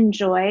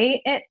enjoy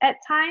it at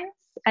times.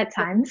 At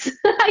times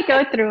I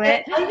go through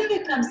it. I think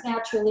it comes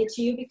naturally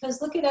to you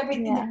because look at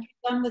everything that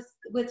you've done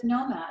with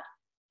Nomad.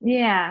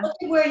 Yeah. Look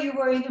at where you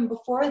were even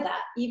before that,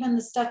 even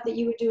the stuff that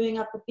you were doing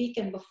up at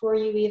Beacon before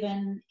you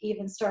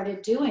even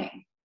started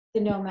doing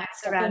the Nomad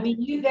stuff. I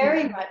mean, you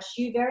very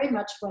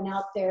much went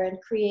out there and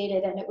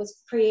created, and it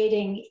was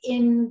creating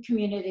in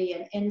community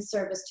and in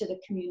service to the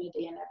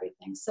community and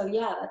everything. So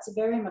yeah, that's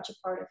very much a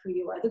part of who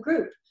you are, the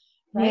group,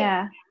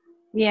 right?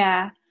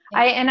 Yeah.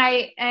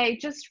 I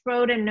just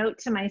wrote a note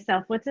to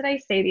myself. What did I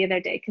say the other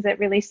day? Because it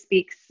really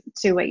speaks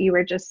to what you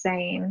were just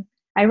saying.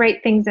 I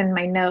write things in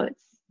my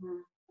notes,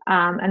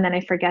 and then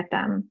I forget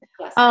them.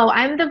 Yes. Oh,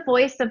 I'm the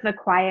voice of the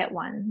quiet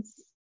ones.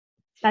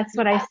 That's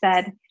what I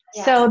said.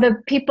 Yes. So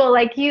the people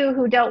like you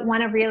who don't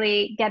want to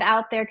really get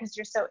out there because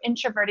you're so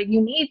introverted,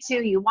 you need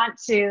to, you want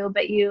to,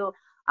 but you,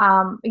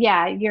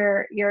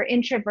 you're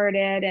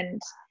introverted and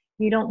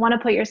you don't want to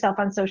put yourself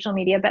on social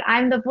media, but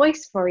I'm the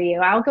voice for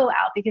you. I'll go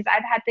out because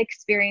I've had the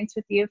experience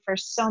with you for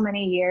so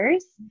many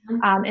years,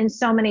 in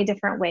so many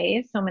different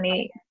ways,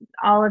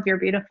 all of your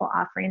beautiful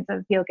offerings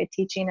of yoga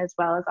teaching, as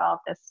well as all of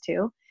this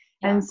too.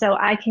 Yeah. And so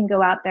I can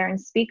go out there and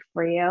speak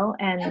for you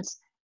and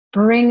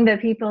bring the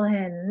people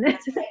in.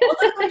 That's right. Well,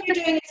 that's what you're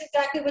doing. It's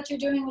exactly what you're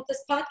doing with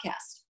this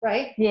podcast,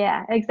 right?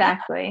 Yeah,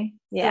 exactly.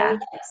 Yeah. So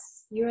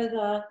yes, you're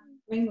the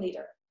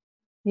ringleader.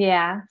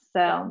 Yeah.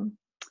 So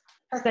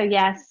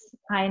yes,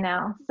 I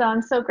know. So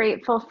I'm so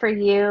grateful for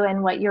you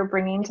and what you're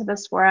bringing to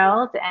this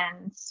world,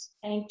 and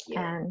thank you.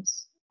 And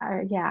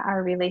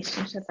our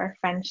relationship, our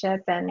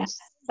friendship, and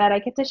that I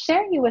get to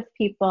share you with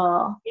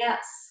people. Yes,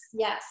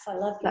 I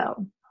love you.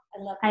 So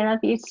I love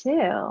you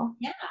too.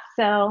 Yeah.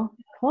 So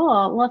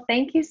cool. Well,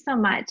 thank you so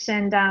much.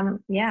 And I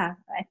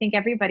think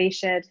everybody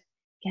should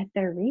get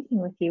their reading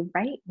with you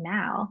right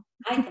now.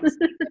 I think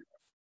so.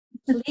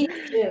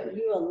 Please do.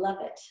 You will love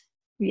it.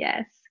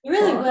 Yes. You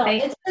really will.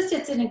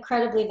 It's an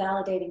incredibly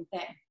validating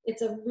thing.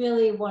 It's a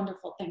really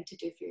wonderful thing to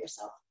do for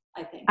yourself,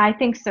 I think. I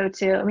think so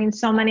too. I mean,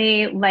 so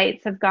many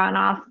lights have gone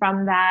off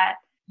from that.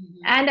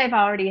 And I've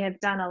already have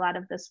done a lot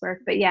of this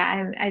work, but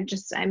I'm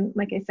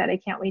like I said, I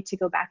can't wait to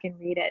go back and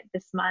read it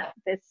this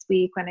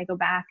week when I go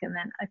back, and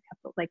then a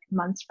couple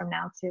months from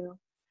now too.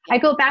 I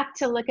go back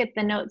to look at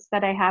the notes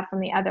that I have from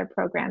the other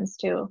programs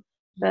too,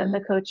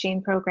 the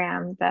coaching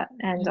program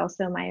and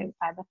also my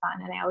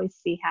Vibathon, and I always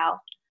see how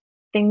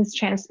things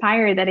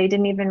transpire that I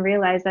didn't even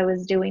realize I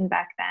was doing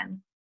back then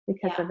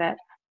because of it.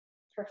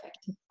 Perfect.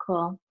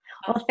 Cool.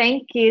 Well,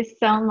 thank you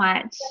so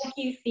much. Thank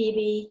you,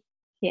 Phoebe.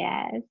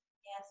 Yes.